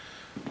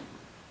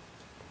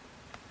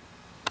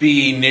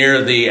be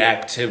near the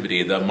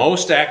activity? The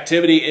most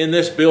activity in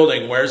this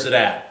building, where's it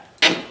at?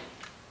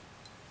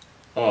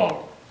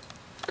 Oh.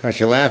 Cause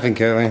you're laughing,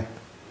 Kelly.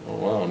 Oh,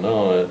 wow,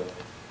 no,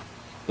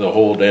 the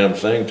whole damn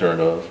thing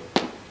turned off.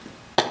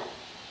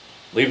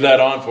 Leave that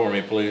on for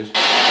me, please.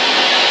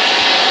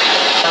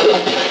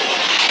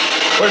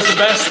 Where's the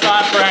best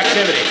spot for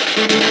activity?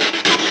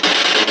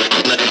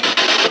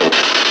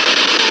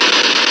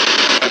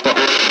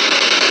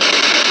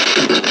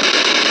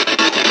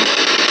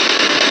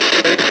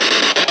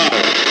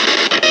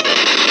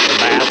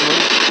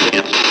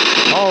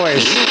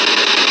 Always.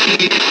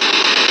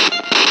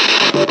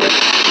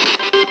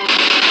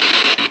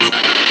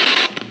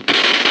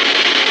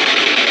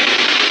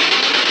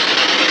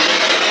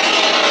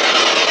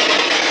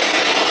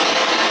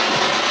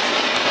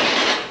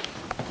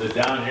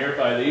 Down here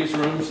by these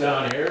rooms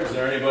down here, is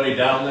there anybody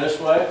down this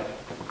way?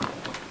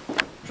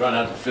 Try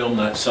not to film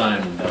that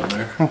sign down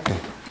there. Okay.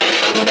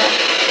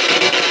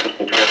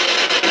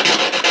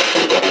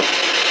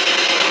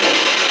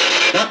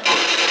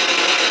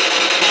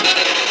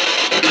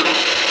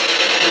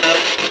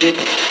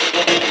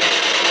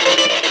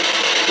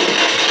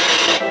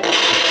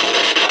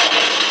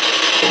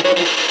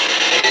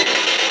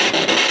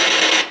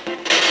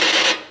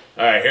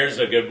 Alright, here's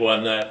a good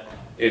one that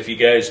if you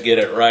guys get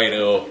it right,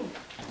 it'll...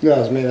 Yeah, it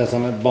was me. That's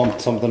something.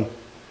 Bumped something.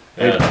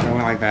 Yeah. I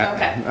went like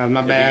that. Okay.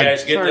 My bad. If you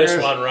guys get Sorry, this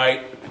guys. one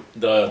right,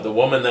 the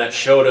woman that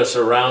showed us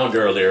around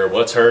earlier,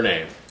 what's her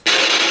name?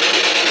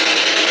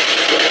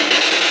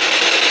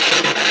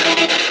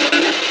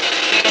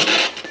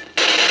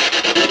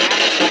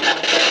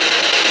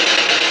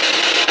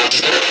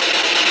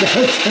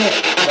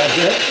 That's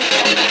it.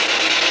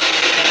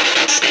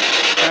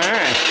 All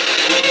right.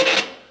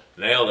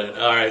 Nailed it.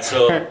 All right,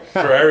 so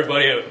for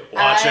everybody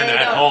watching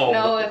at home, I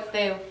don't know if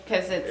they,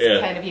 because it's Yeah.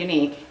 kind of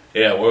unique.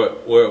 yeah,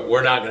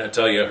 we're not going to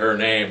tell you her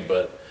name,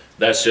 but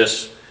that's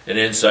just an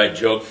inside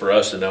joke for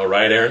us to know,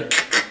 right, Aaron?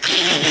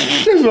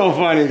 This is so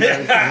funny,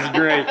 guys. This is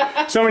great.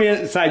 So many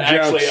inside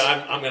jokes. Actually,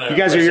 I'm going to. You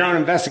guys are your own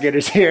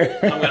investigators here.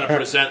 I'm going to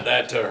present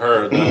that to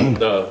her,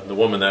 the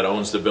woman that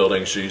owns the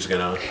building. She's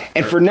going to.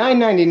 And for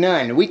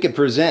 $9.99, we could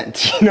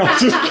present. No,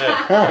 just,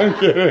 I'm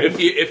kidding.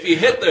 If you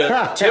hit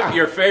the tip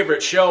your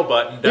favorite show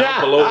button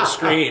down below the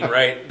screen,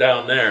 right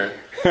down there,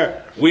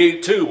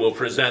 we too will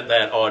present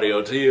that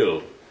audio to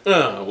you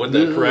with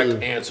the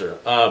correct answer.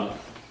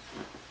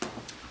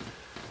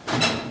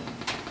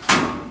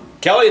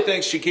 Kelly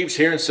thinks she keeps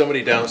hearing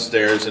somebody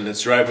downstairs, and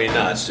it's driving me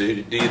nuts. Do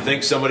you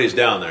think somebody's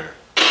down there?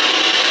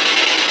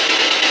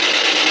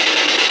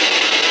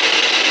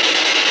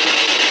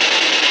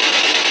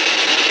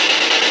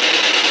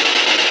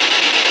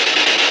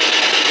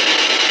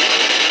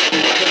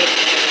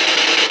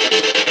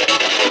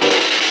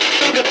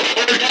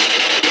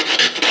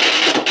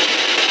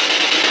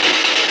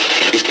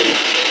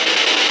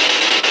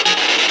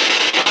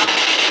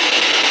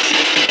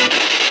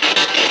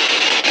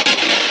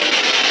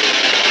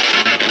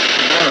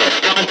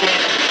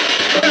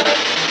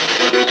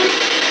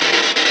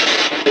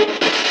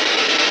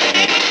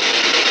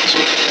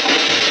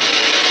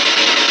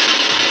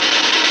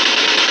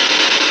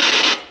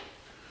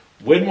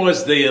 When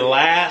was the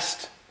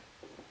last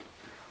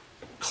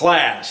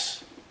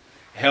class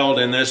held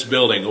in this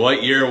building?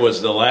 What year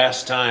was the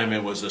last time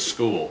it was a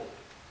school?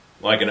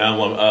 Like an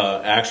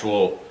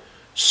actual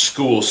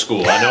school?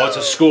 I know it's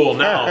a school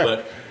now,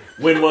 but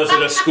when was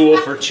it a school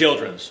for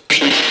children's?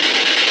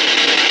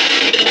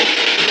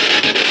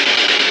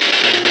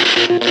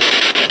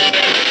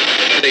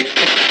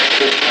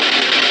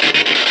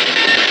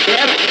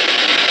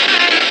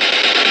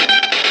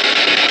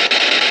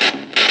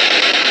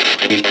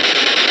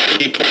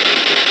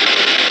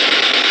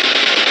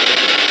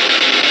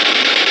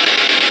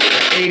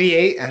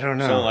 '88? I don't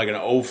know. Sound like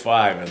an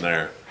 05 in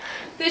there.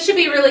 This should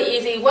be really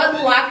easy. What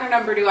locker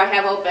number do I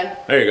have open?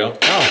 There you go.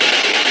 Oh.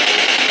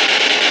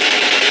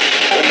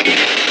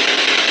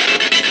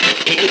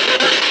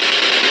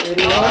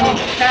 81?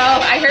 No,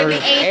 I heard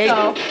the 8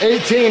 though.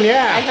 18,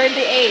 yeah. I heard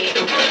the 8.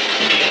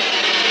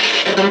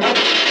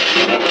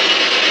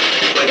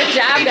 Good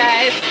job,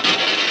 guys.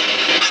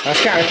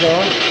 That's kind of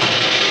cool.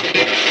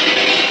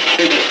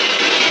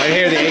 I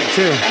hear the 8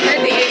 too. I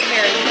heard the 8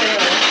 very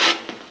clearly.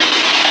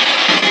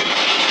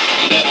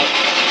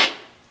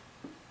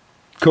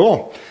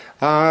 Cool.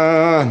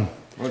 How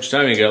much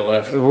time you got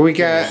left? We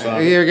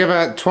got here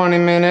about 20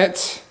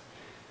 minutes.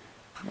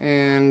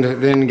 And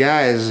then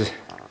guys,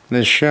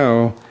 this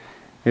show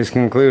is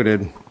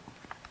concluded.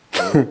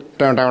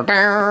 Down, down,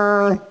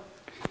 down.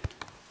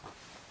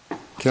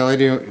 Kelly,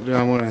 do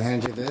I want to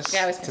hand you this?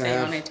 Yeah, I was going to say, you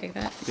want me to take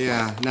that?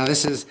 Yeah, now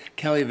this is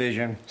Kelly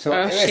Vision. So,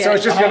 Oh, shit. so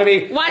it's just going to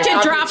be... Watch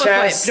it drop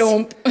a foot.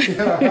 Don't.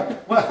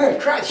 Well,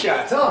 crotch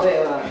shots all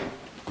day long.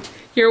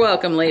 You're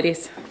welcome,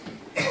 ladies.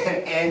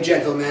 And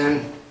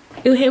gentlemen.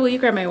 Ooh, hey, will you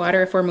grab my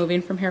water if we're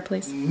moving from here,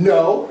 please?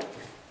 No.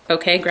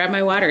 Okay, grab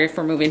my water if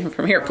we're moving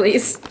from here,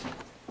 please.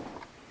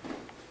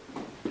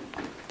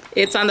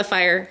 It's on the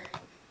fire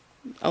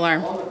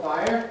alarm. On the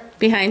fire?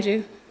 Behind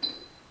you.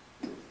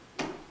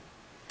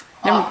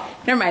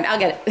 Never mind, I'll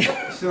get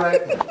it. So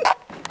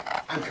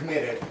I'm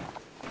committed.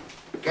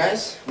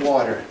 Guys,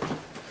 water.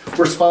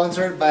 We're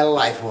sponsored by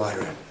Life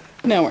Water.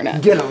 No, we're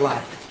not. Get a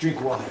life.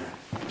 Drink water.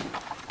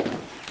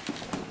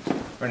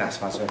 We're not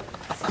sponsored.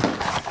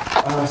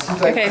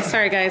 Okay,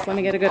 sorry guys, let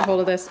me get a good hold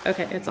of this.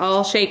 Okay, it's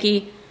all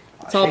shaky.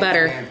 It's all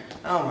better. Man.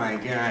 Oh my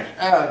gosh.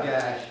 Oh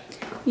gosh.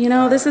 You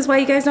know, this is why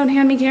you guys don't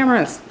hand me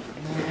cameras.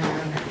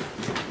 Man.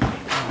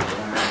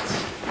 Alright.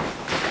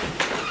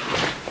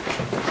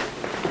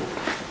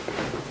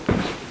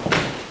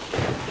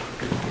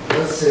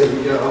 Let's see,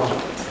 we go.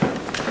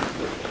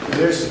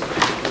 There's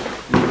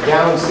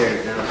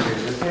downstairs,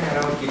 isn't there?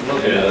 I don't keep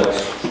looking Yeah, at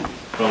that's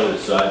probably the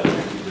side that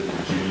we did the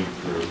G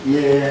through.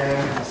 Yeah,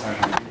 that's not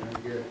gonna be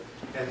very good.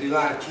 Gotta do a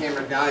lot of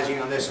camera dodging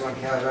on this one,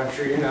 Kelly, I'm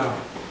sure you know.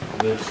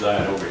 This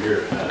side over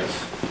here has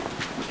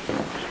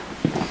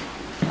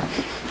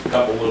a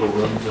couple little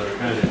rooms that are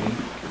kind of neat.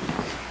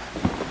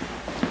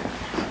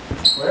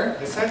 Where?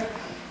 This side?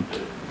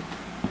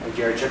 Oh,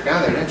 Jared, check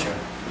down there, didn't you?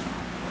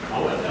 I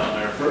went down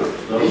there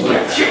first. That was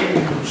like straight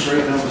down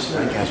the Alright,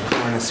 stairs. guys, we're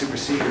going to super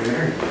secret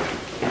here.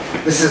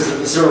 This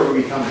is where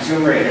we become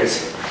Tomb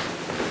Raiders.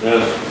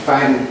 Yeah.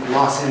 Find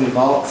lost hidden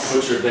vaults.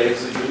 What's your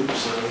days of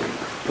oops?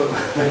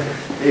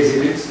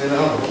 Daisy Dukes did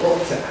all the whole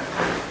time.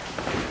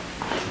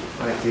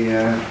 Like the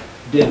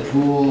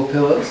Deadpool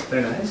pillows,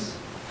 they're nice.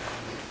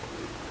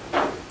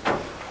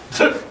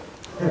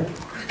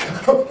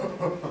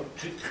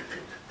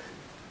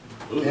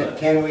 Ooh,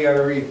 Can we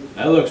ever read?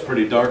 that looks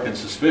pretty dark and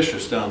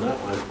suspicious down that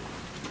way.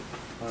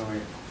 Oh,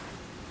 wait.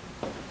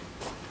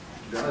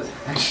 It does,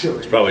 actually.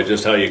 It's probably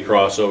just how you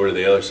cross over to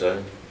the other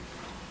side.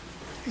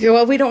 Yeah,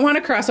 well, we don't want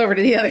to cross over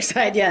to the other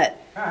side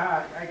yet.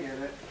 Haha, I get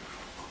it.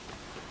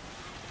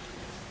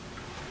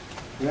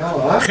 You know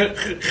what?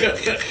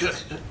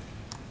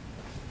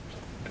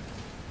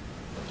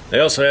 They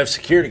also have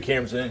security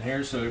cameras in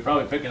here, so you're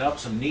probably picking up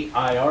some neat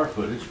IR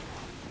footage.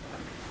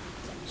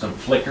 Some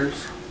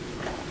flickers.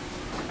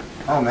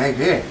 Oh,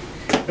 maybe.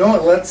 You know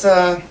what, let's,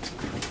 I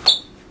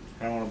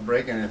don't want to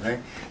break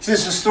anything. This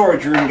is a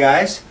storage room,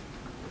 guys.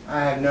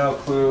 I have no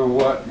clue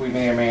what we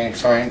may or may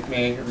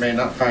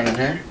not find in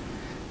here.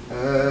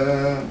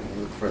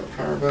 Look for the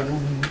power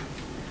button.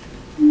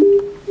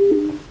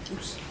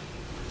 Oops.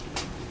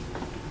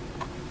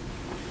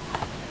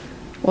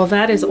 Well,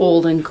 that is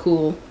old and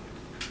cool.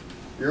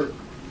 You're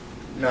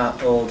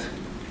not old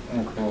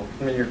and cool.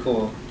 I mean, you're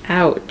cool.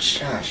 Ouch.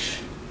 Gosh.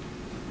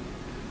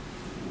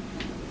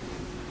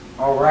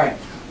 All right.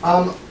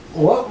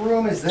 What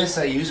room is this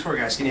I use for,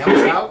 guys? Can you help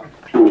us out?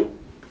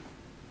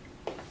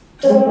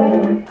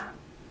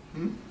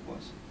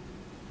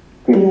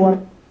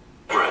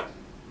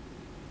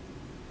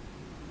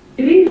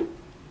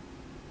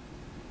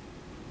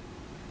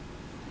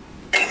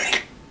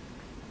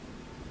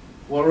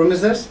 What room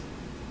is this?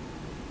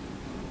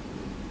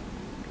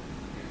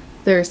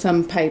 There are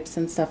some pipes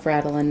and stuff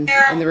rattling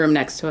in the room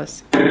next to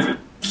us.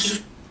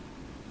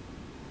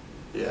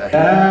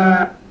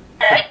 Yeah.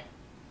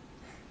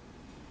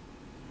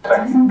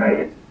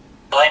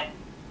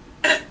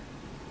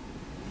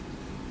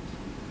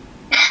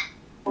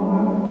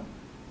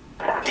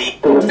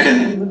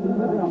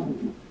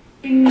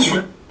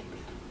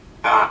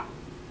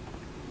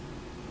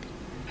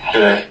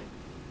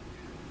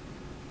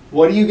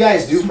 What do you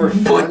guys do for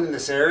fun in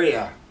this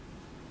area?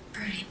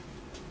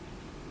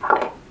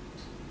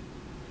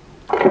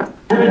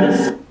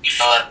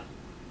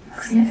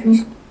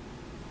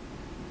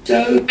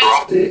 Don't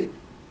drop it.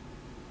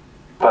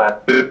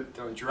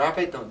 Don't drop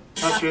it, don't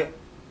touch it.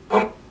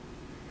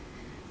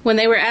 When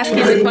they were asking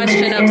the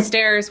question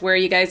upstairs where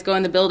you guys go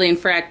in the building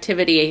for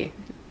activity,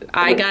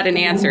 I got an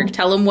answer.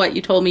 Tell them what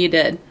you told me you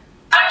did.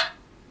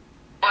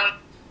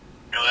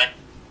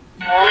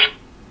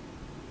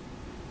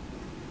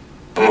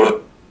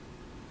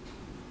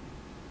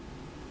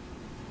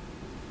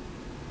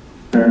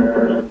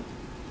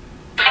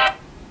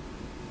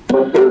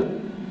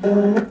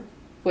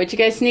 What'd you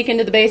guys sneak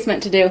into the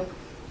basement to do?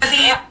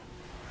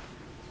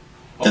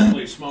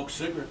 smoke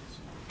cigarettes.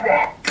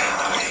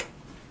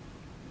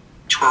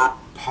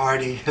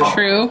 Party.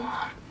 True.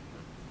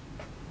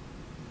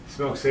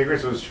 Smoke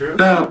cigarettes was true?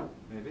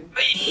 Maybe.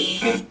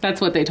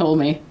 That's what they told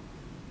me.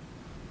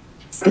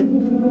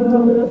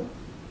 Do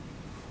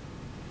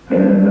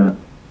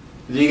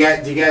you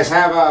guys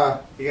have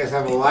a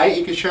light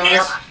you can show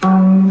us?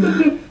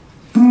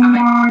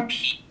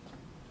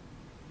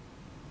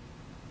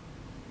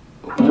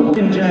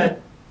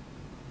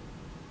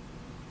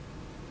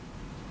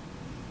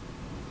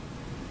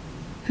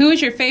 Who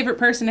is your favorite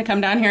person to come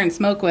down here and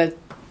smoke with?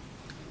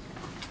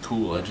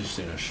 Cool, I just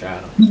seen a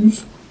shadow.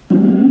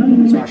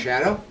 Saw a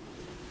shadow?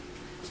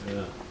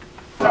 Yeah.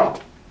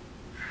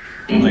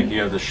 Like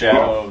you have the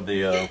shadow of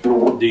the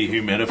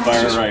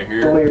dehumidifier right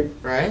here.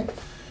 Right.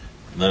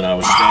 And then I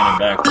was standing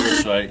back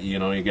there, so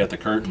you got the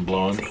curtain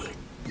blowing.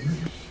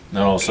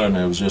 Then all of a sudden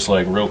it was just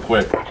like real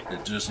quick.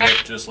 It just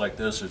looked just like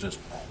this. It just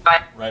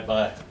right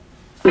by.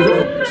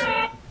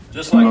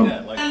 Just like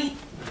that. Like.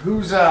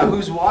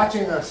 Who's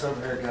watching us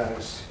over here,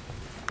 guys?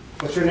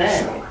 What's your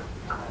name?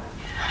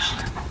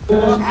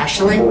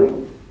 Ashley?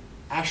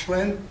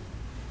 Ashlyn?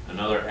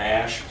 Another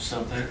Ash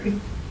something.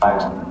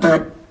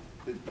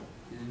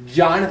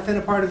 Jonathan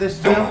a part of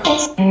this too?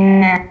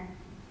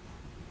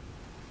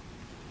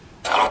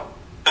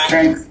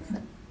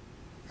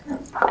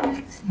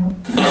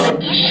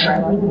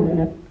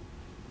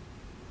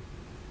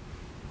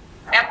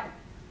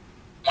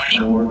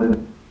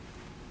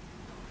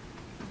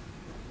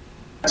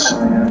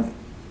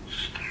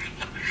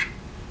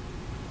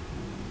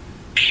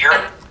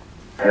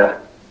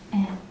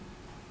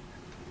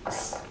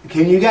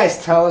 Can you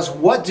guys tell us,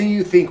 what do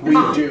you think we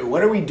do?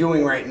 What are we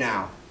doing right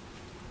now?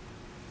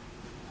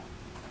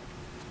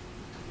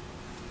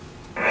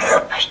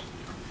 I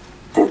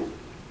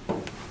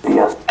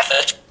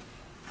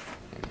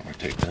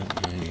take that.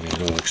 You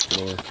can go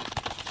explore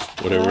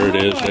whatever it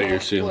is that you're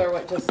seeing. Explore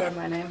what just said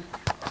my name.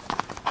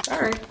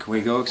 Sorry. Can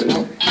we go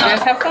explore? You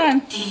guys have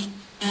fun.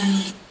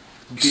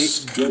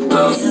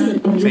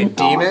 Say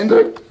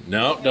demon?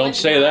 No, don't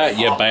say that,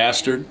 you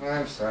bastard.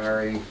 I'm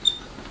sorry.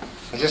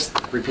 I just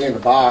repeated the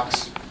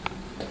box.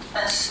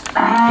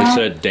 It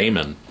said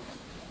Damon.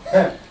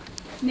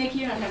 Nick,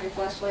 you don't have your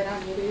flashlight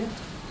on you, do you?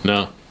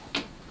 No.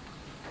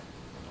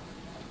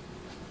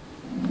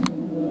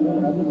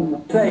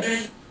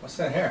 What's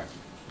that here?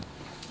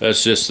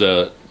 That's just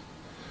the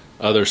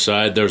other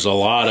side. There's a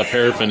lot of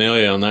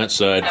paraphernalia on that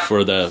side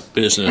for the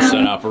business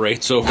that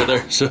operates over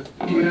there. So.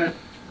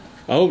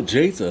 Oh,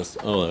 Jesus.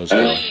 Oh, that was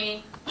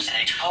good.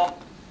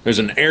 There's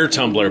an air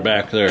tumbler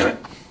back there.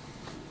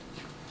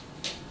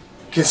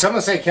 Can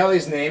someone say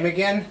Kelly's name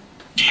again?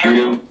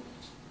 Kind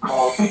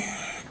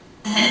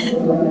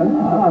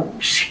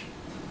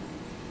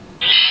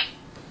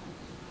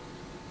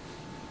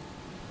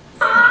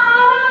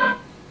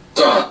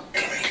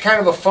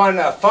of a fun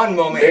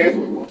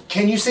moment.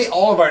 Can you say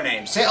all of our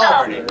names? Say all of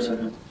our names.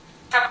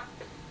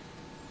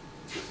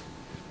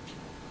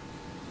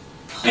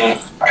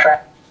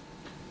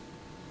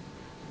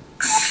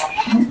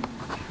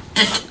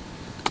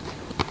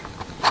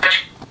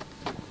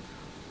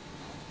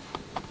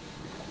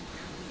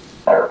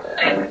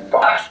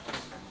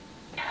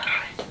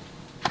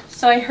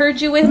 So I heard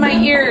you with my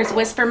ears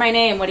whisper my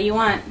name. What do you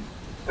want?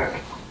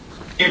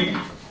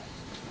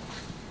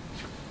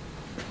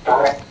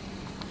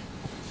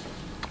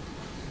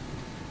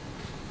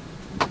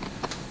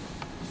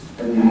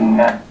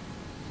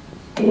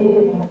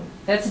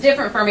 That's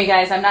different for me,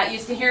 guys. I'm not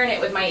used to hearing it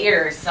with my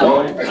ears,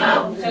 so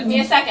it took me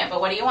a second,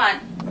 but what do you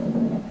want?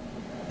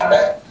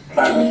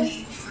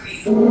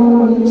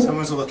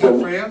 Someone's looking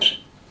for you?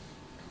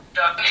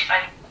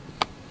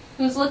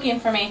 Who's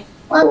looking for me?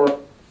 We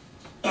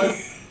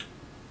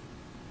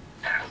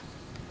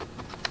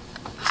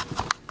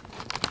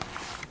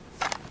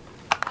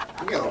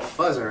got a little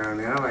fuzz around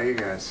here. How about you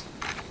guys?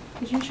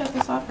 Did you shut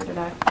this off or did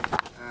I?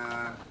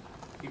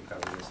 You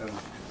probably did.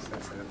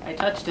 That's it. I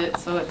touched it,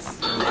 so it's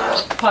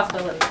a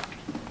possibility.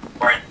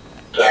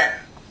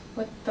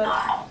 What the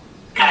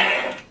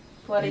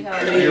bloody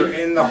hell? You're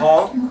in the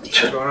hall.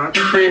 What's going on?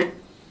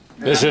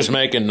 It's just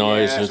making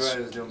noise. Yeah, It's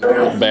that's what I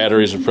was doing.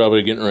 batteries are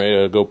probably getting ready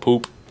to go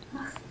poop.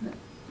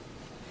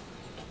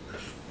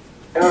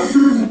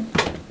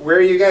 Where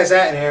are you guys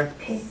at in here?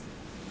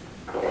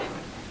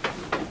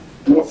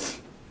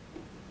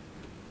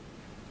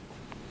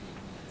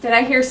 Did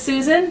I hear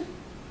Susan?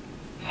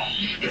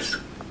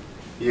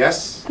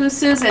 Yes? Who's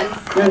Susan?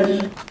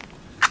 A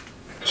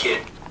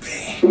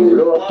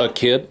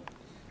kid?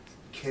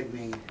 Kid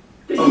me.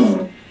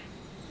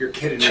 You're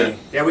kidding me.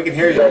 Yeah, we can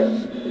hear you.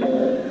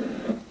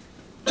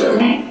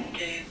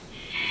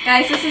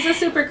 Guys, this is a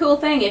super cool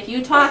thing. If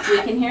you talk,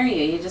 we can hear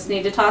you. You just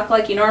need to talk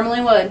like you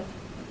normally would.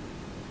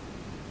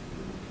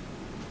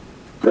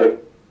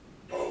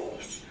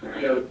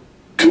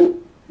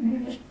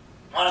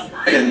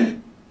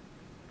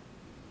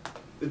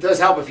 It does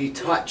help if you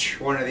touch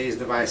one of these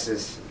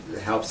devices. It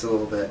helps a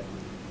little bit.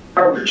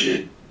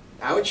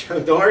 Ouch.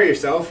 Don't hurt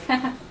yourself.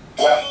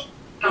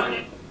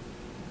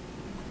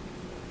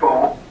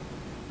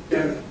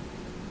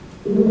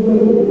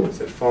 Is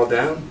it fall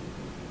down?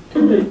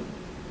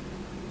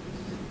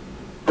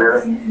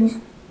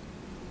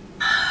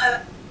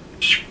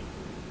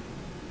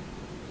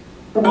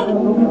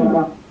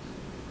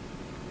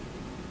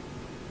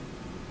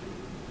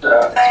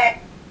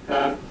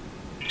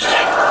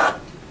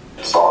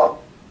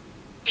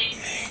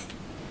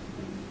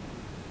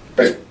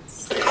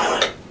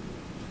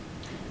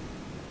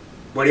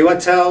 What do you want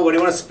to tell? What do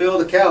you want to spill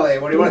to Kelly?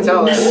 What do you want to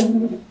tell her?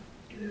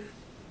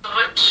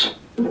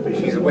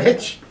 She's a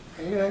witch?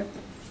 Yeah.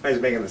 I was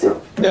making this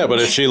up. Yeah,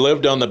 but if she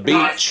lived on the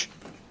beach.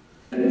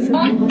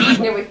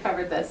 Yeah, we've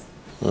covered this.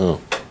 Oh.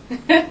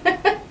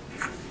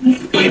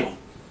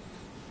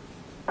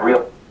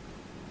 Real.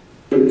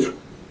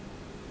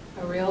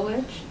 A real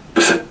witch?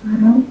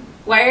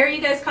 Why are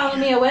you guys calling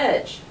me a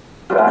witch?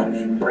 I'm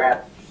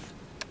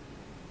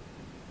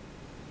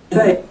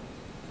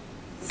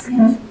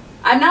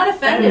not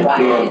offended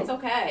by it. It's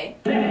okay.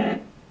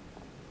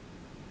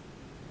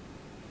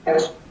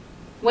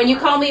 When you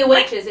call me a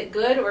witch, is it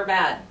good or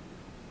bad?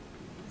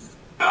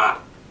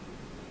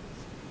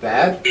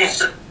 Bad?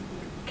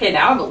 Okay,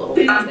 now I'm a little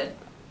offended.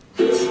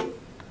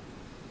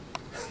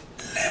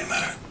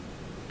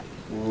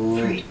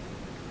 Free.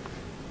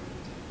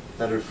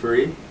 That are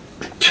free?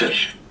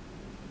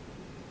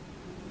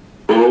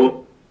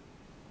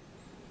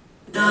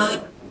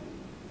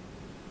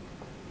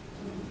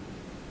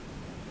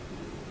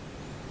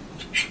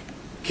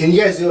 Can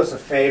you guys do us a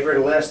favor to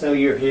let us know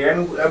you're here?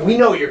 And we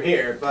know you're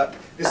here, but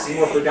this is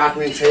more for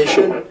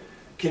documentation.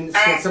 Can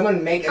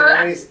someone make a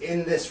noise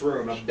in this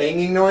room? A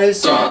banging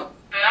noise?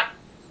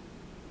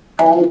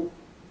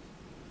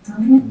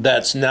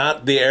 That's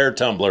not the air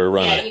tumbler Yeah,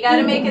 running. you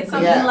gotta make it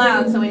something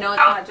loud so we know it's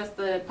not just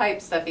the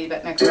pipe stuff you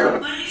bet next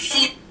door.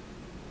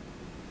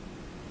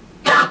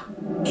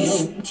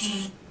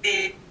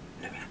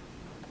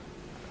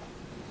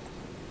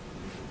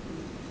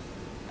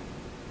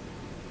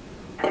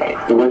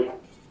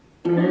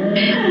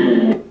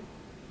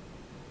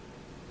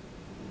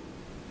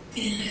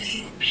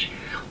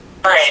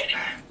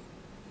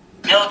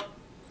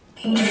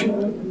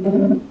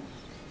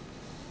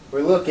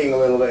 We're looking a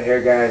little bit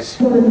here,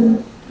 guys.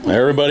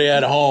 Everybody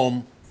at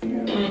home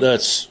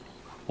that's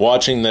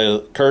watching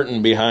the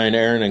curtain behind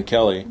Aaron and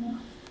Kelly,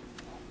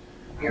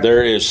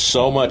 there is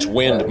so much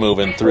wind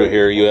moving through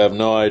here, you have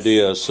no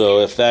idea. So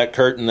if that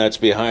curtain that's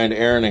behind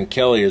Aaron and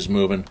Kelly is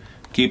moving,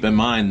 keep in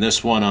mind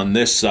this one on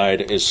this side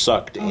is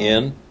sucked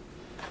in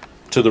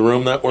to the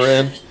room that we're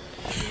in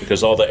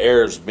because all the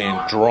air is being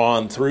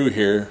drawn through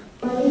here.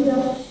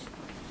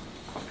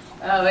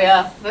 Oh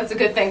yeah, that's a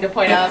good thing to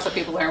point out so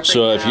people aren't freaking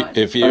So out.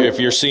 if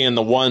you're seeing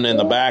the one in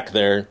the back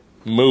there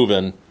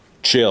moving,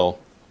 chill.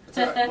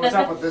 What's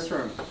up with this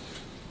room?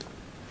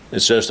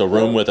 It's just a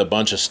room with a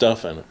bunch of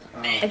stuff in it.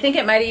 I think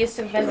it might have used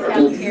to have been the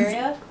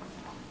cafeteria.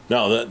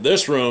 No,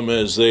 this room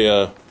is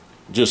the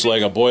just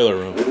like a boiler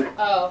room.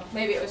 Oh,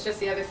 maybe it was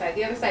just the other side.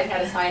 The other side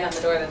had a sign on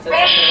the door that said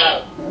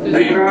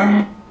something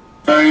about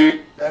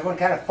food. Everyone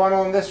kind of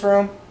funnel in this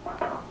room?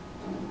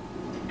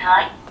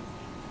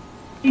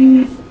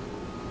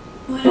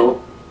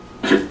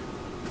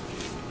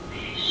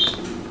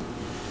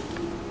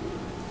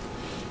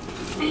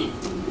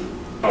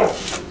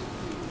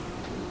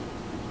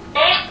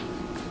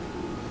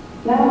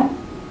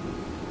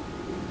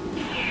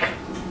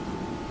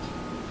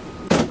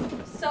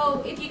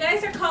 So, if you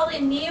guys are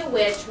calling me a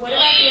witch, what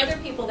about the other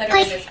people that are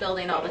in this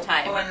building all the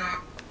time?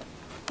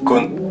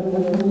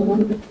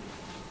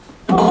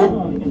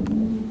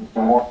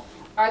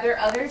 Are there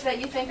others that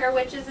you think are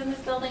witches in this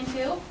building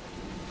too?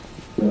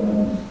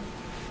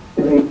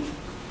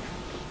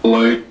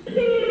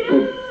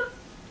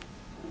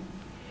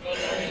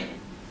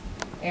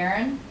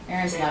 Aaron?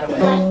 Aaron's not a witch.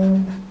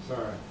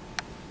 Sorry.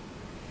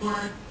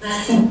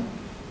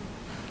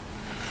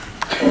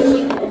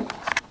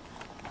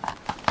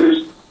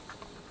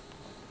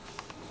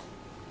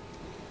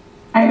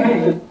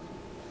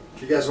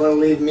 If you guys want to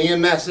leave me a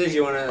message,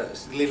 you want to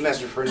leave a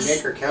message for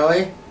Nick or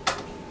Kelly?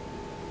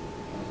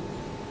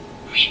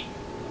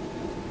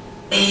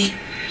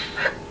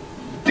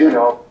 You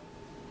know.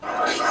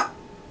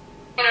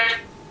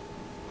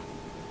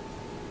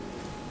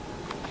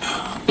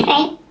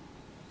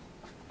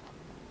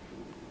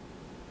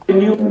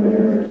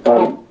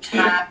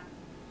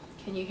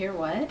 Can you hear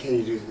what? Can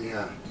you do,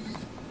 yeah.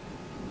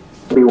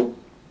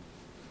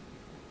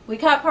 We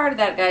caught part of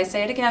that, guys.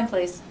 Say it again,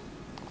 please.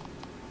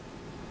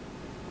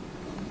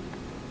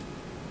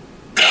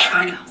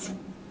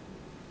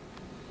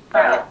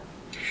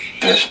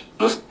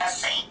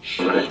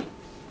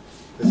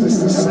 Is this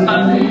the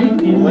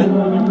same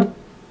one?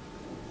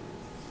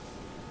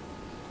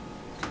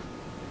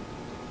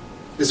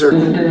 Is there,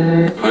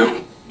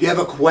 do you have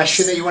a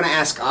question that you want to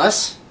ask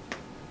us?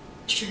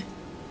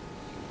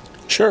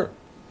 Sure.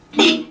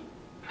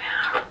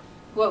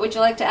 What would you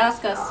like to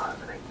ask us?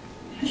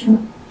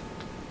 Too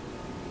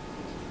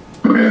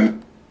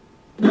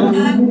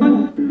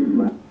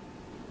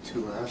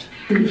loud.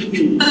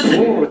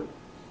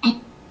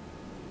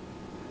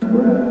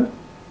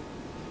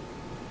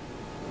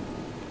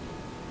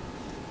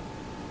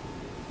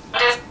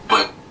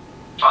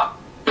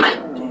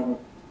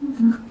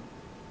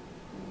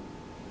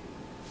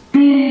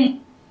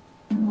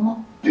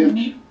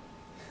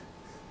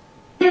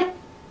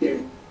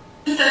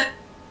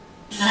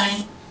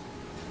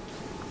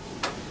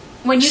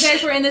 When you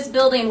guys were in this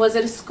building, was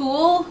it a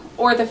school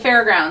or the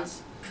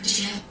fairgrounds?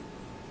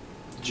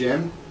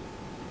 Jim?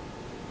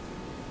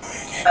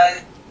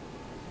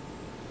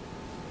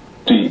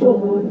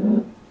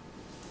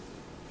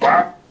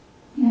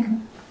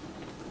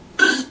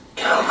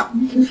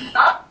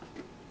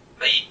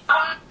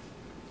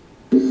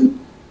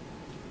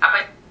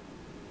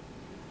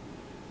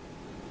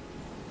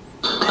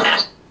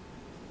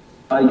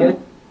 I get.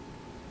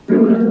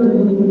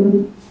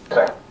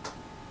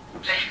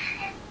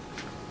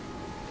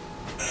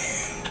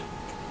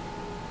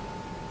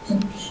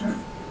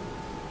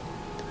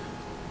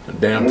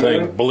 The damn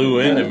thing blew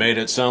in and made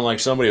it sound like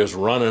somebody was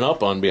running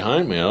up on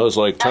behind me. I was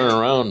like turning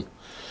around,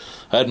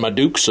 I had my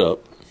dukes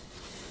up.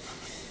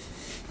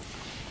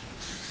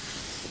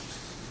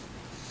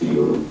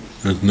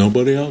 There's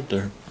nobody out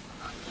there.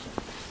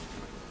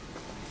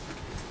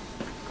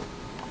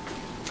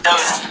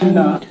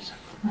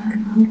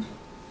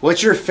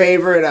 What's your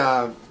favorite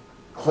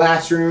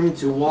classroom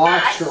to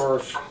watch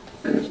or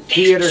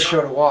theater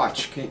show to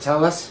watch? Can you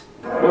tell us?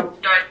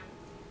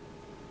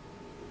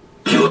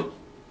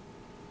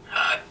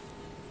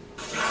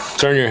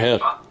 Turn your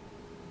head.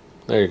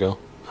 There you go.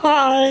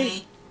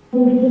 Hi.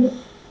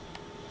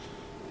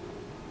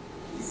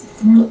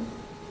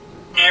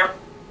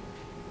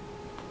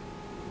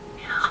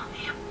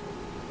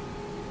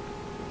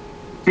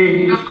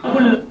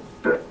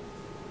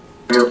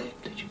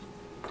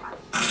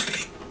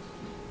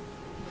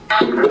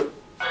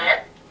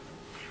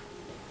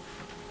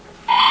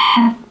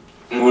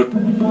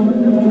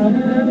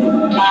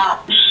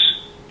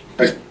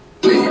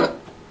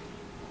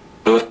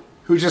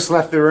 Who just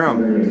left the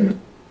room?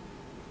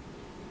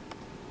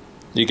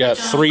 You got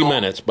 3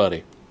 minutes,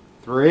 buddy.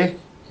 3?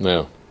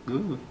 No.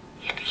 Ooh.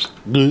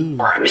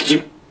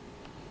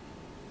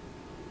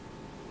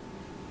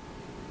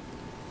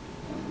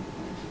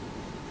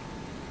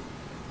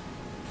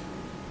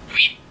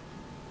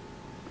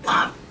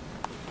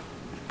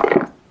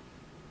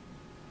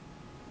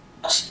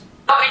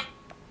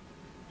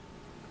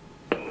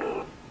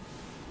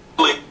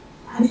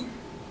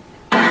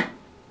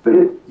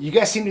 You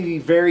guys seem to be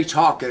very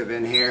talkative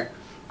in here.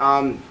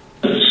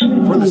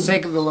 For the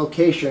sake of the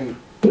location,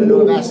 I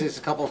know I've asked this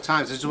a couple of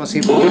times. I just want to see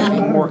if we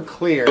can be more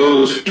clear.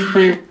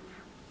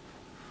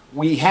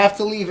 We have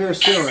to leave here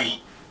soon.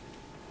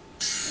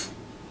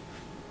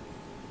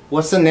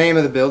 What's the name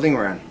of the building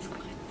we're in?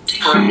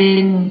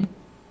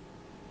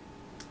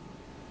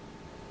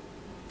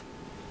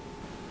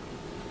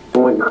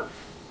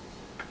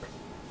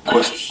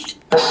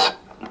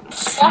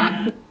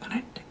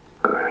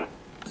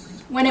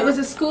 When it was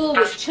a school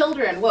with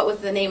children, what was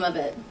the name of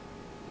it?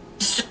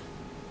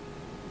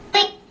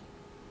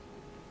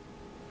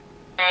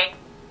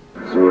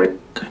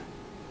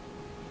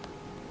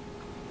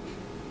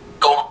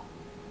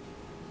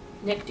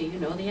 Nick, do you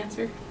know the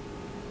answer?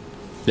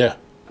 Yeah,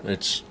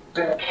 it's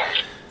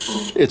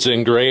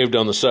engraved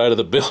on the side of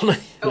the building.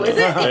 Oh, is it?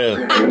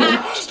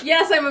 Yeah.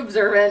 Yes, I'm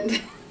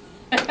observant.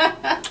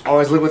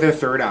 Always live with your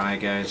third eye,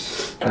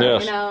 guys.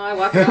 Yes. You know, I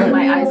walk around with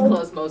my eyes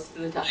closed most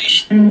of the time.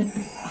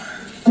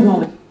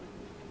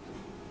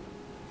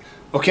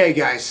 Okay,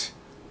 guys,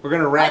 we're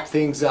going to wrap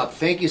things up.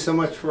 Thank you so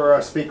much for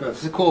speaking with us.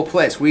 It's a cool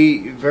place.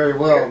 We very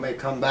well may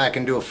come back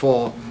and do a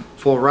full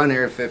run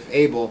here if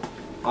able.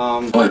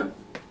 When?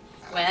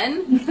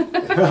 You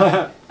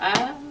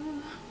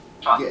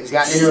guys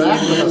got to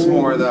interact with us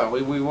more, though.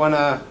 We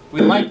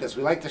like this.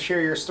 We like to share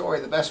your story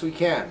the best we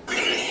can.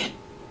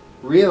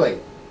 Really.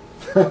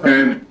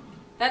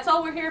 That's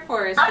all we're here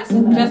for, is just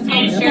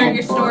to share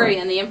your story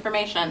and the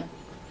information.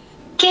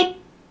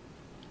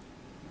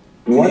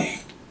 What?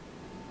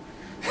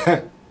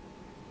 Can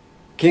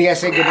you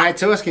guys say goodnight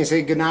to us? Can you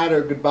say goodnight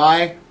or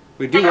goodbye?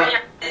 We do want...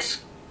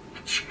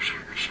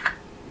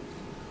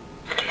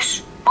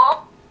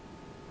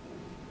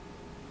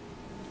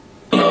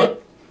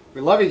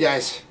 We love you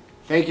guys.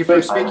 Thank you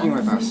for speaking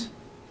with us.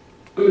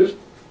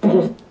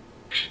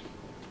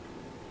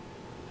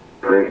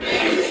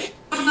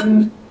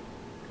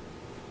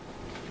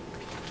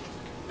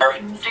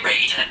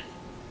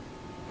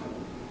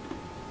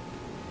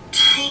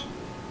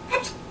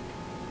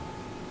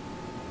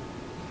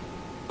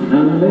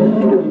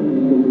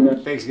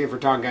 Thanks again for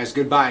talking, guys.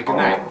 Goodbye. Good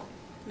night.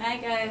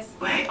 Night, guys.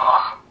 We're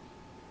off.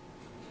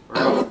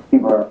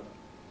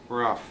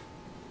 We're off.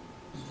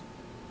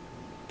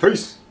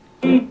 Peace.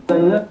 It's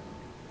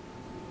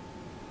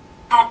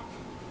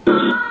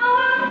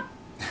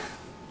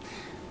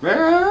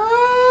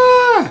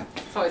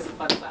always a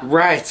fun sound.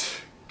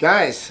 Right.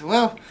 Guys,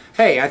 well,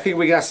 hey, I think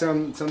we got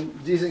some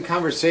decent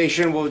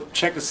conversation. We'll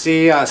check to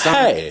see some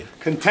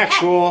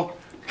contextual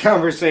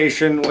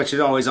conversation, which is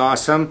always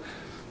awesome.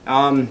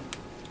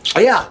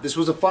 Yeah, this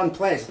was a fun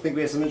place. I think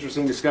we had some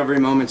interesting discovery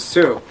moments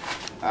too.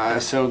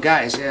 So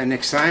guys,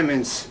 Nick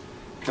Simons,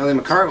 Kelly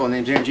McCarville,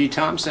 name's Aaron G.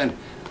 Thompson.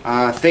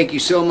 Thank you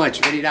so much.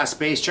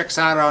 VIDI.space. Check us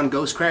out on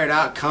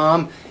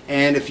GhostCrier.com.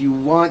 And if you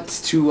want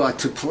to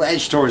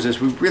pledge towards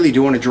this, we really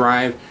do want to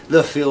drive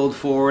the field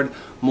forward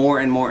more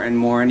and more and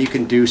more. And you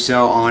can do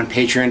so on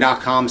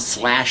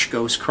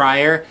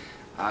Patreon.com/GhostCrier.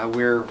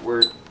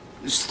 we're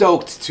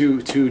stoked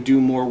to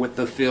do more with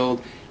the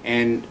field,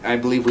 and I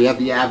believe we have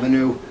the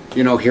avenue,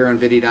 you know, here on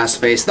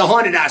VIDI.space.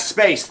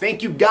 TheHaunted.Space.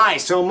 Thank you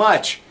guys so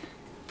much.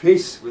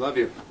 Peace. We love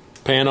you.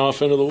 Pan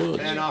off into the woods.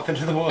 Pan off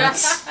into the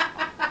woods.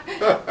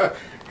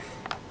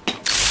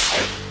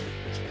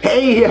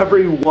 Hey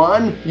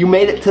everyone, you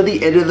made it to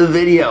the end of the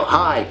video.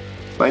 Hi,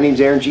 my name's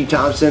Aaron G.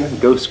 Thompson,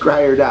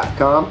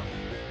 GhostCrier.com.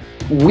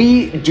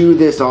 We do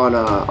this on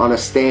a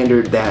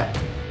standard that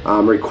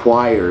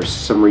requires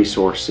some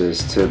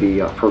resources to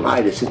be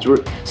provided, since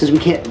we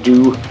can't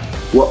do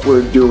what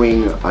we're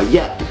doing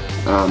yet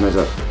as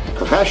a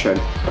profession,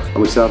 and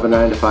we still have a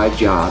 9-to-5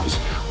 jobs.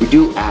 We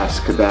do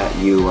ask that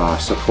you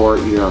support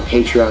either on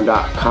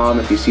Patreon.com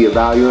if you see a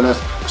value in us,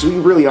 because we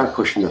really are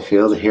pushing the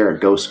field here at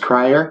Ghost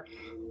Crier.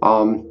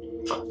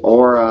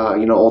 Or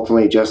you know,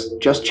 ultimately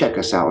just check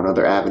us out on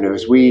other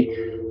avenues. We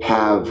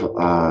have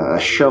a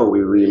show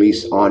we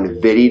release on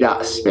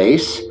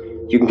VIDI.space.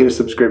 You can get a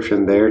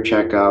subscription there.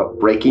 Check out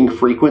Breaking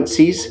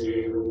Frequencies.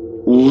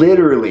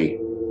 Literally,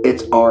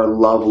 it's our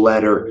love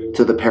letter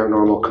to the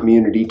paranormal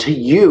community, to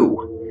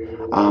you.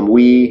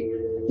 We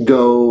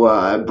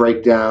go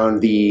break down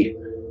the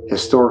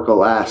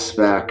historical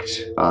aspect,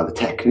 the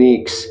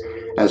techniques,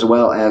 as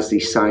well as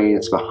the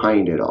science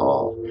behind it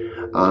all.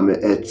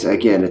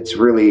 It's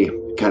really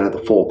kind of the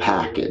full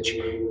package,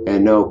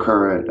 and no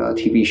current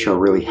TV show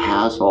really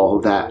has all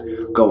of that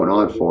going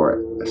on for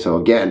it. So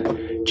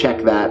again,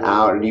 check that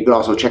out, and you can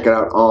also check it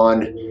out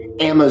on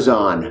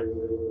Amazon.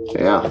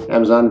 Yeah,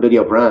 Amazon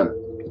Video Prime.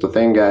 It's a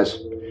thing, guys.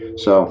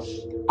 So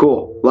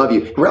cool. Love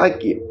you.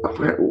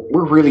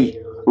 We're really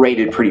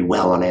rated pretty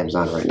well on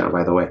Amazon right now,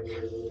 by the way.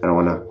 I don't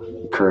want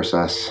to curse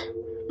us,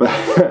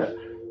 but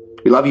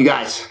we love you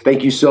guys.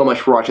 Thank you so much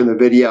for watching the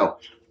video.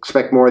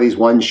 Expect more of these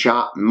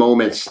one-shot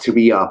moments to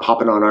be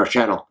popping on our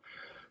channel.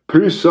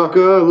 Peace,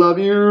 sucker. Love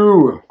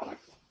you.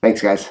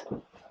 Thanks, guys.